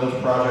have a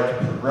village project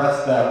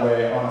progress that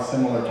way on a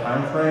similar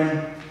time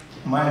frame.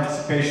 My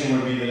anticipation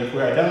would be that if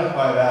we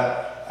identify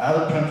that as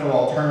a potential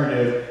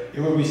alternative, it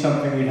would be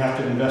something we'd have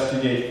to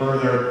investigate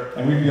further,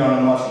 and we'd be on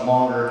a much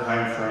longer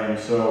time frame.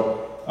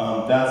 So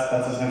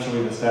that's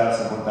essentially the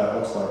status of what that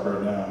looks like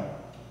right now.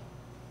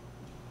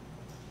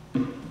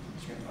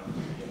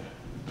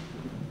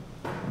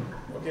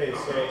 Okay,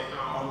 so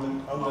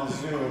on the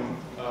Zoom,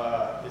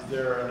 is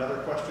there another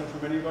question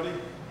from anybody?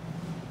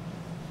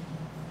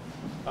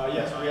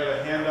 Yes, we have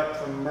a hand up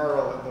from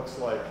Merle, it looks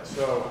like.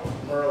 So,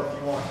 Merle, if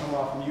you want to come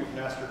off mute and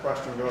ask your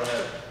question, go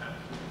ahead.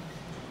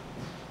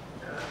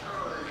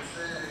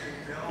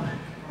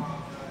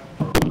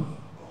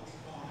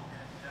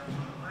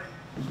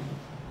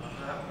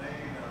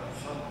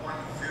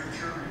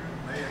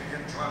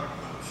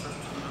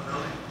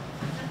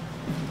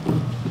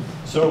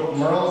 So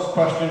Merle's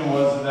question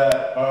was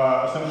that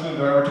essentially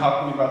the way we're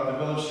talking about the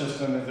village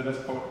system is that it's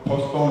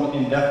postponed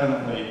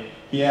indefinitely.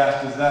 He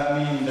asked, does that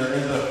mean there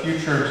is a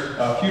future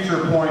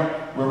point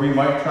where we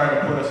might try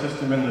to put a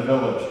system in the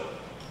village?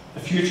 The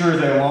future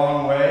is a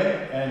long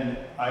way, and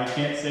I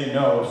can't say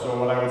no. So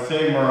what I would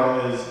say,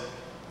 Merle, is,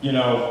 you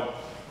know,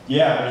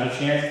 yeah, there's a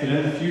chance that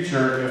in the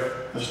future,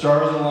 if the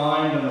stars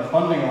aligned and the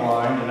funding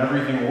aligned and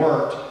everything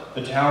worked,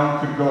 the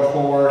town could go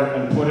forward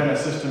and put in a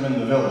system in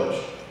the village.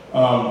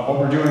 What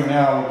we're doing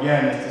now,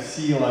 again, is to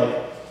see, like,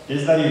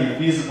 is that even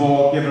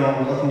feasible given what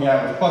we're looking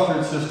at with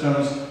clustered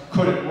systems?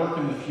 Could it work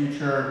in the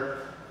future?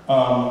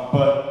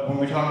 But when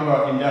we talk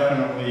about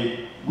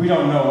indefinitely, we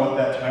don't know what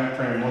that time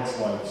frame looks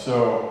like.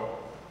 So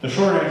the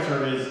short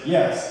answer is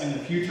yes, in the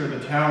future the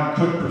town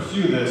could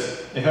pursue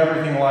this if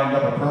everything lined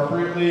up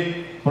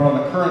appropriately. But on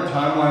the current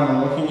timeline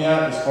we're looking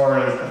at, as far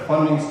as the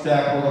funding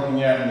stack we're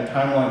looking at and the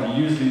timeline to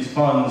use these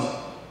funds,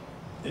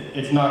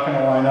 it's not going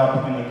to line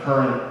up in the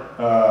current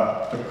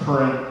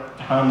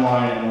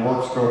timeline and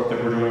work scope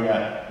that we're doing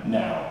at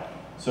now.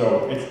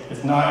 So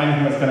it's not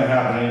anything that's going to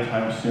happen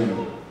anytime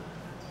soon.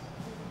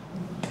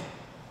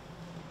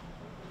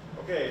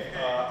 Okay,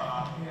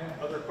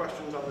 other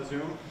questions on the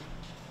Zoom?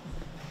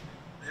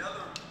 The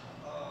other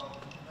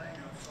thing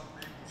that some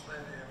people say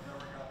they have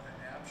never got the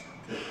answer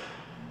to,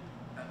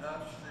 and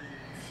that's the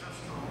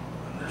system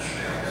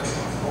initially, I guess,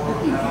 was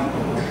forward down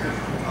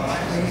different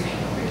times.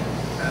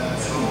 And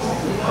so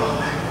other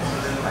people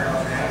said they never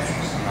got the answer.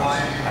 Why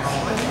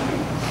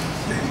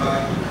came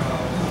back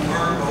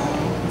vertical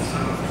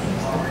instead of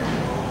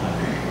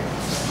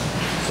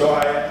So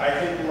I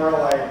think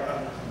Merle,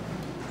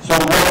 so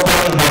Merle's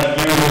question had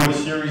to do with a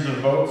series of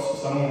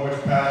votes, some of which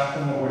passed,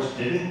 some of which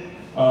didn't.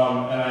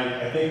 And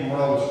I think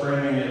Merle was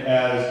framing it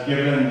as,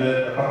 given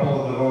that a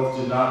couple of the votes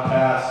did not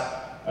pass,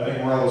 I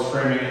think Merle was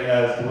framing it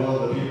as the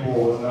will of the people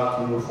was not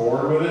to move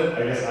forward with it.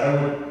 I guess I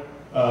would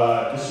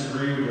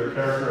disagree with your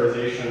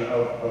characterization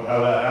of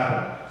how that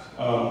happened.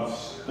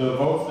 The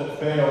votes that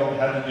failed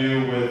had to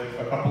do with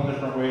a couple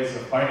different ways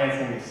of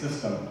financing the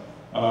system.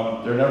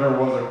 There never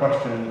was a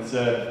question that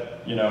said,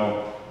 you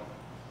know,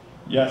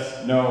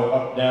 yes, no,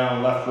 up,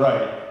 down, left,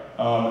 right.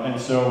 And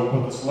so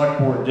what the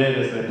select board did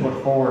is they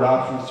put forward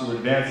options to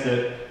advance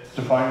it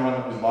to find one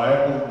that was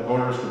viable that the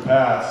voters could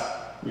pass.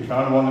 We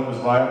found one that was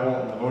viable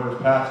and the voters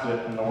passed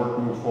it and the work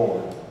moved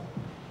forward.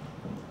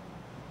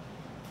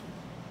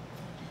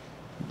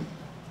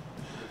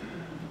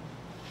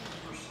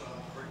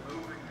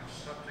 Removing the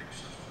septic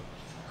system,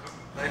 could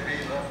they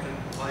be left in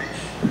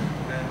place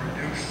and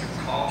reduce the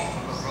cost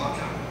of the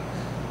project?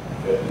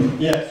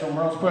 Yeah, so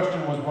Merle's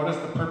question was, what is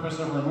the purpose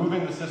of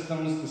removing the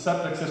systems, the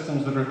septic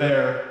systems that are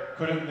there?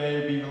 Couldn't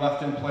they be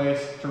left in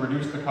place to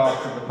reduce the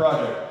cost of the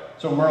project?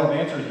 So Merle, the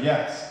answer is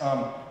yes.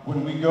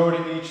 When we go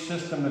to each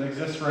system that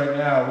exists right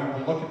now, we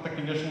will look at the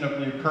condition of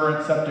the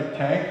current septic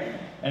tank,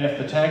 and if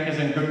the tank is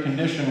in good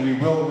condition, we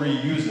will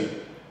reuse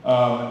it.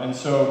 And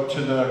so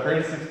to the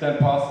greatest extent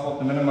possible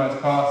to minimize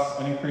costs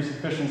and increase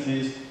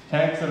efficiencies,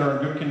 tanks that are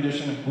in good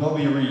condition will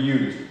be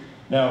reused.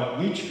 Now,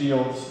 leach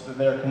fields that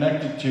they're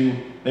connected to,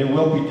 they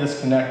will be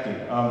disconnected.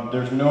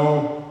 There's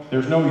no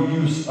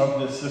use of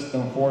this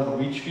system for the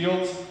leach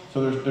fields,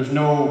 so there's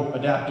no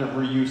adaptive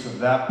reuse of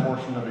that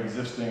portion of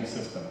existing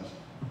systems.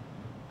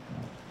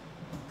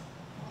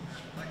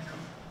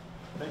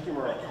 Thank you,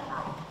 Merle.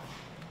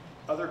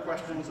 Other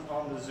questions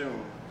on the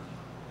Zoom?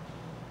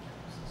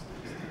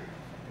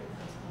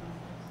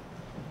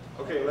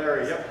 Okay,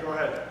 Larry, yep, go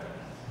ahead.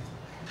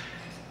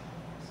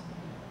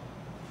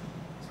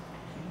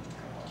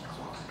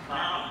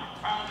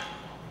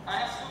 I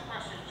have two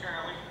questions,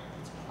 Charlie.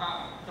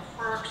 The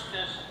first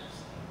is,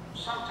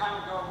 some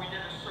time ago we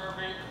did a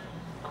survey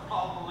of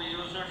probable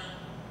users,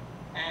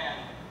 and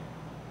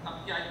I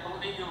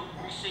believe you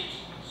received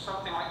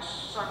something like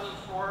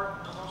 74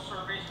 of those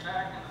surveys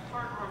back, and the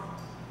third one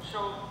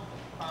showed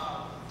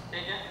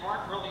they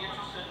weren't really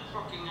interested in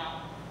hooking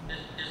up.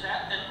 Is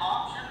that an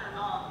option or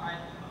not?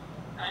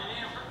 I may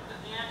have,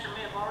 the answer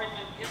may have already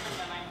been given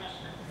and I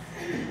missed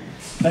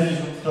it. Thank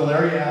you. So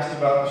Larry asked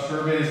about the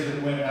surveys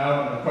that went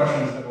out and the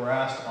questions that were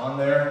asked on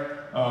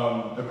there.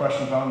 The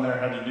questions on there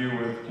had to do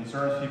with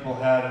concerns people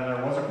had, and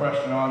there was a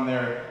question on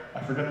there, I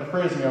forget the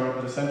phrasing of it,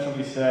 but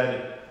essentially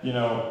said, you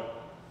know,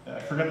 I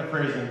forget the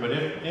phrasing, but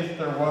if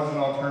there was an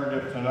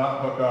alternative to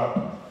not hook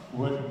up,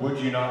 would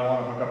you not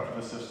want to hook up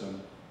to the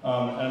system?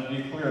 And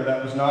to be clear,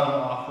 that was not an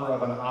offer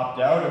of an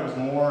opt-out, it was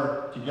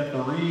more to get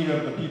the read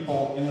of the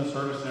people in the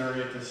service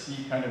area to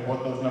see kind of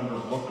what those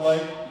numbers look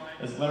like.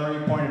 As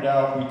Larry pointed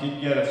out, we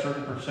did get a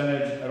certain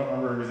percentage, I don't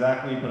remember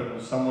exactly, but it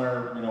was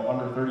somewhere, you know,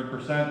 under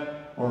 30%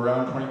 or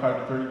around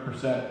 25 to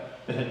 30%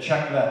 that had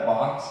checked that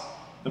box.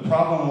 The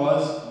problem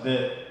was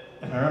that,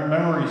 if my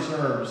memory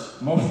serves,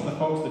 most of the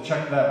folks that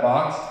checked that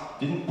box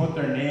didn't put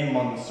their name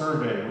on the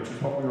survey, which is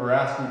what we were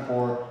asking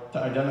for to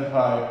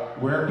identify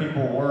where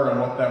people were and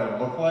what that would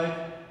look like.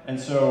 And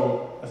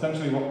so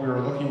essentially what we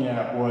were looking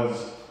at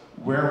was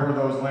where were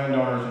those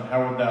landowners and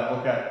how would that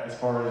look at as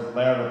far as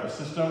layout of the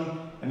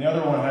system. And the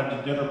other one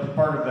the other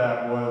part of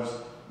that was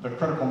the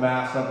critical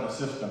mass of the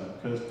system,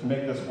 because to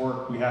make this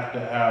work, we have to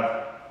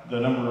have the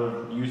number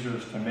of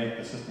users to make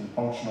the system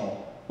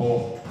functional,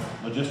 both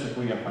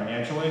logistically and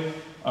financially.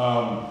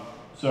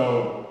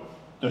 So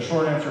the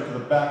short answer to the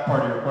back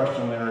part of your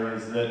question, Larry,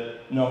 is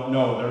that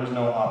no, there is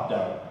no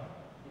opt-out.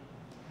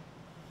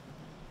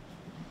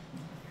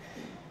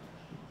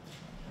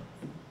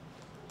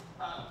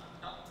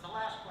 The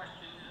last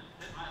question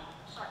is, my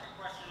second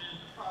question is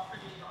the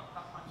property up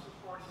on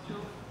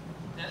 242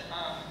 that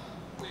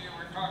we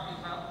were talking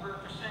about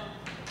purchasing.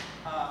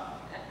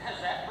 Has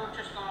that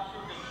purchase gone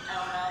through? Does the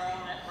town now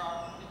own that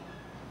property?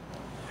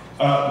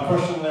 The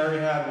question Larry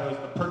had was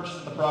the purchase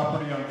of the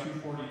property on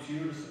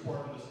 242 to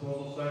support the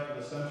disposal site for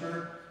the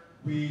center.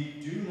 We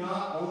do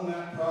not own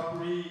that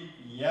property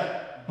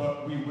yet,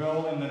 but we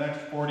will in the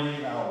next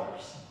 48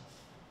 hours.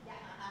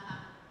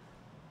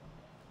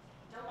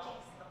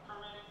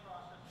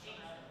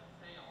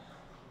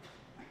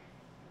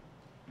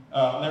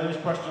 Larry's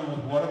question was,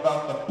 what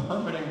about the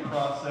permitting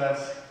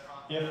process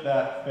if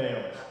that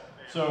fails?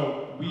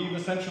 So we've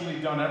essentially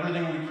done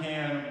everything we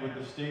can with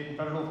the state and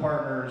federal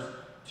partners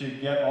to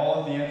get all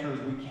of the answers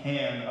we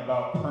can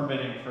about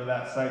permitting for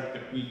that site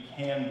that we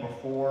can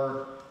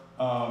before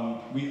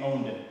we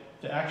owned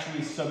it. To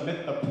actually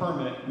submit the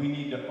permit, we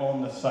need to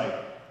own the site.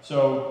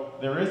 So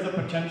there is the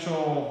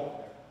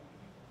potential,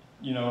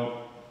 you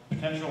know,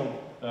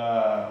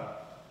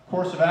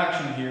 course of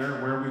action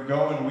here where we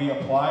go and we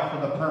apply for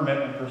the permit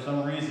and for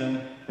some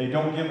reason they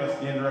don't give us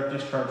the indirect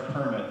discharge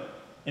permit.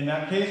 In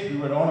that case, we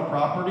would own a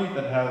property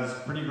that has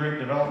pretty great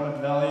development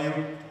value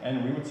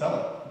and we would sell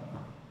it.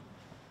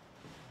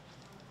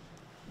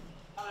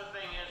 Other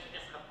thing is,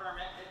 if the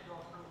permit did go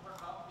through, what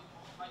about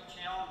people might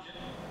challenge it?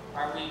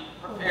 Are we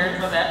prepared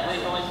for that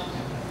legally?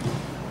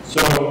 So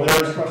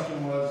Larry's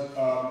question was,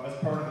 as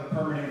part of the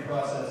permitting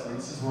process, and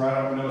this is where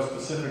I don't know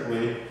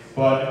specifically,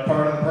 but as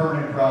part of the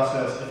permitting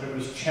process, if it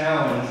was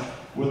challenged,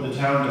 would the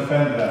town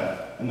defend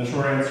that? And the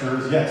short answer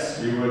is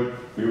yes, we would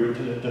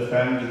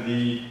defend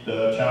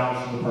the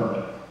challenge to the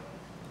permit.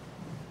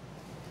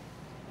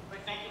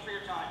 Thank you for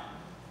your time.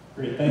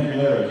 Great, thank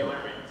you, Larry. Thank you,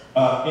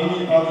 Larry.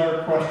 Any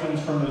other questions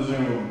from the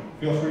Zoom?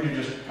 Feel free to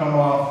just come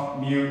off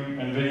mute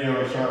and video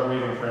and start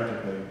waving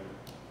frantically.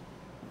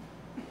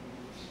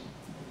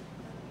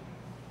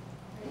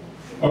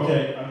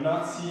 Okay, I'm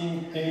not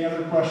seeing any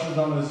other questions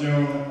on the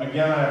Zoom.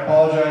 Again, I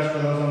apologize for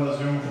those on the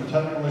Zoom for the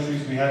technical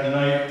issues we had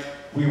tonight.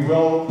 We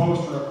will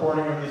post a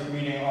recording of this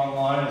meeting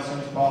online as soon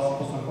as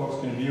possible so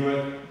folks can view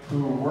it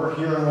who were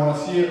here and want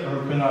to see it or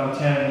who could not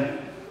attend.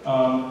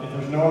 If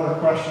there's no other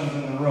questions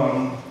in the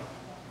room,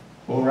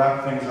 we'll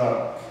wrap things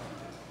up.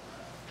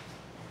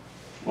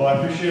 Well, I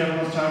appreciate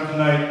everyone's time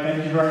tonight.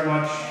 Thank you very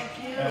much.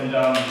 Thank you.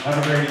 And have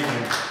a great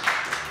evening.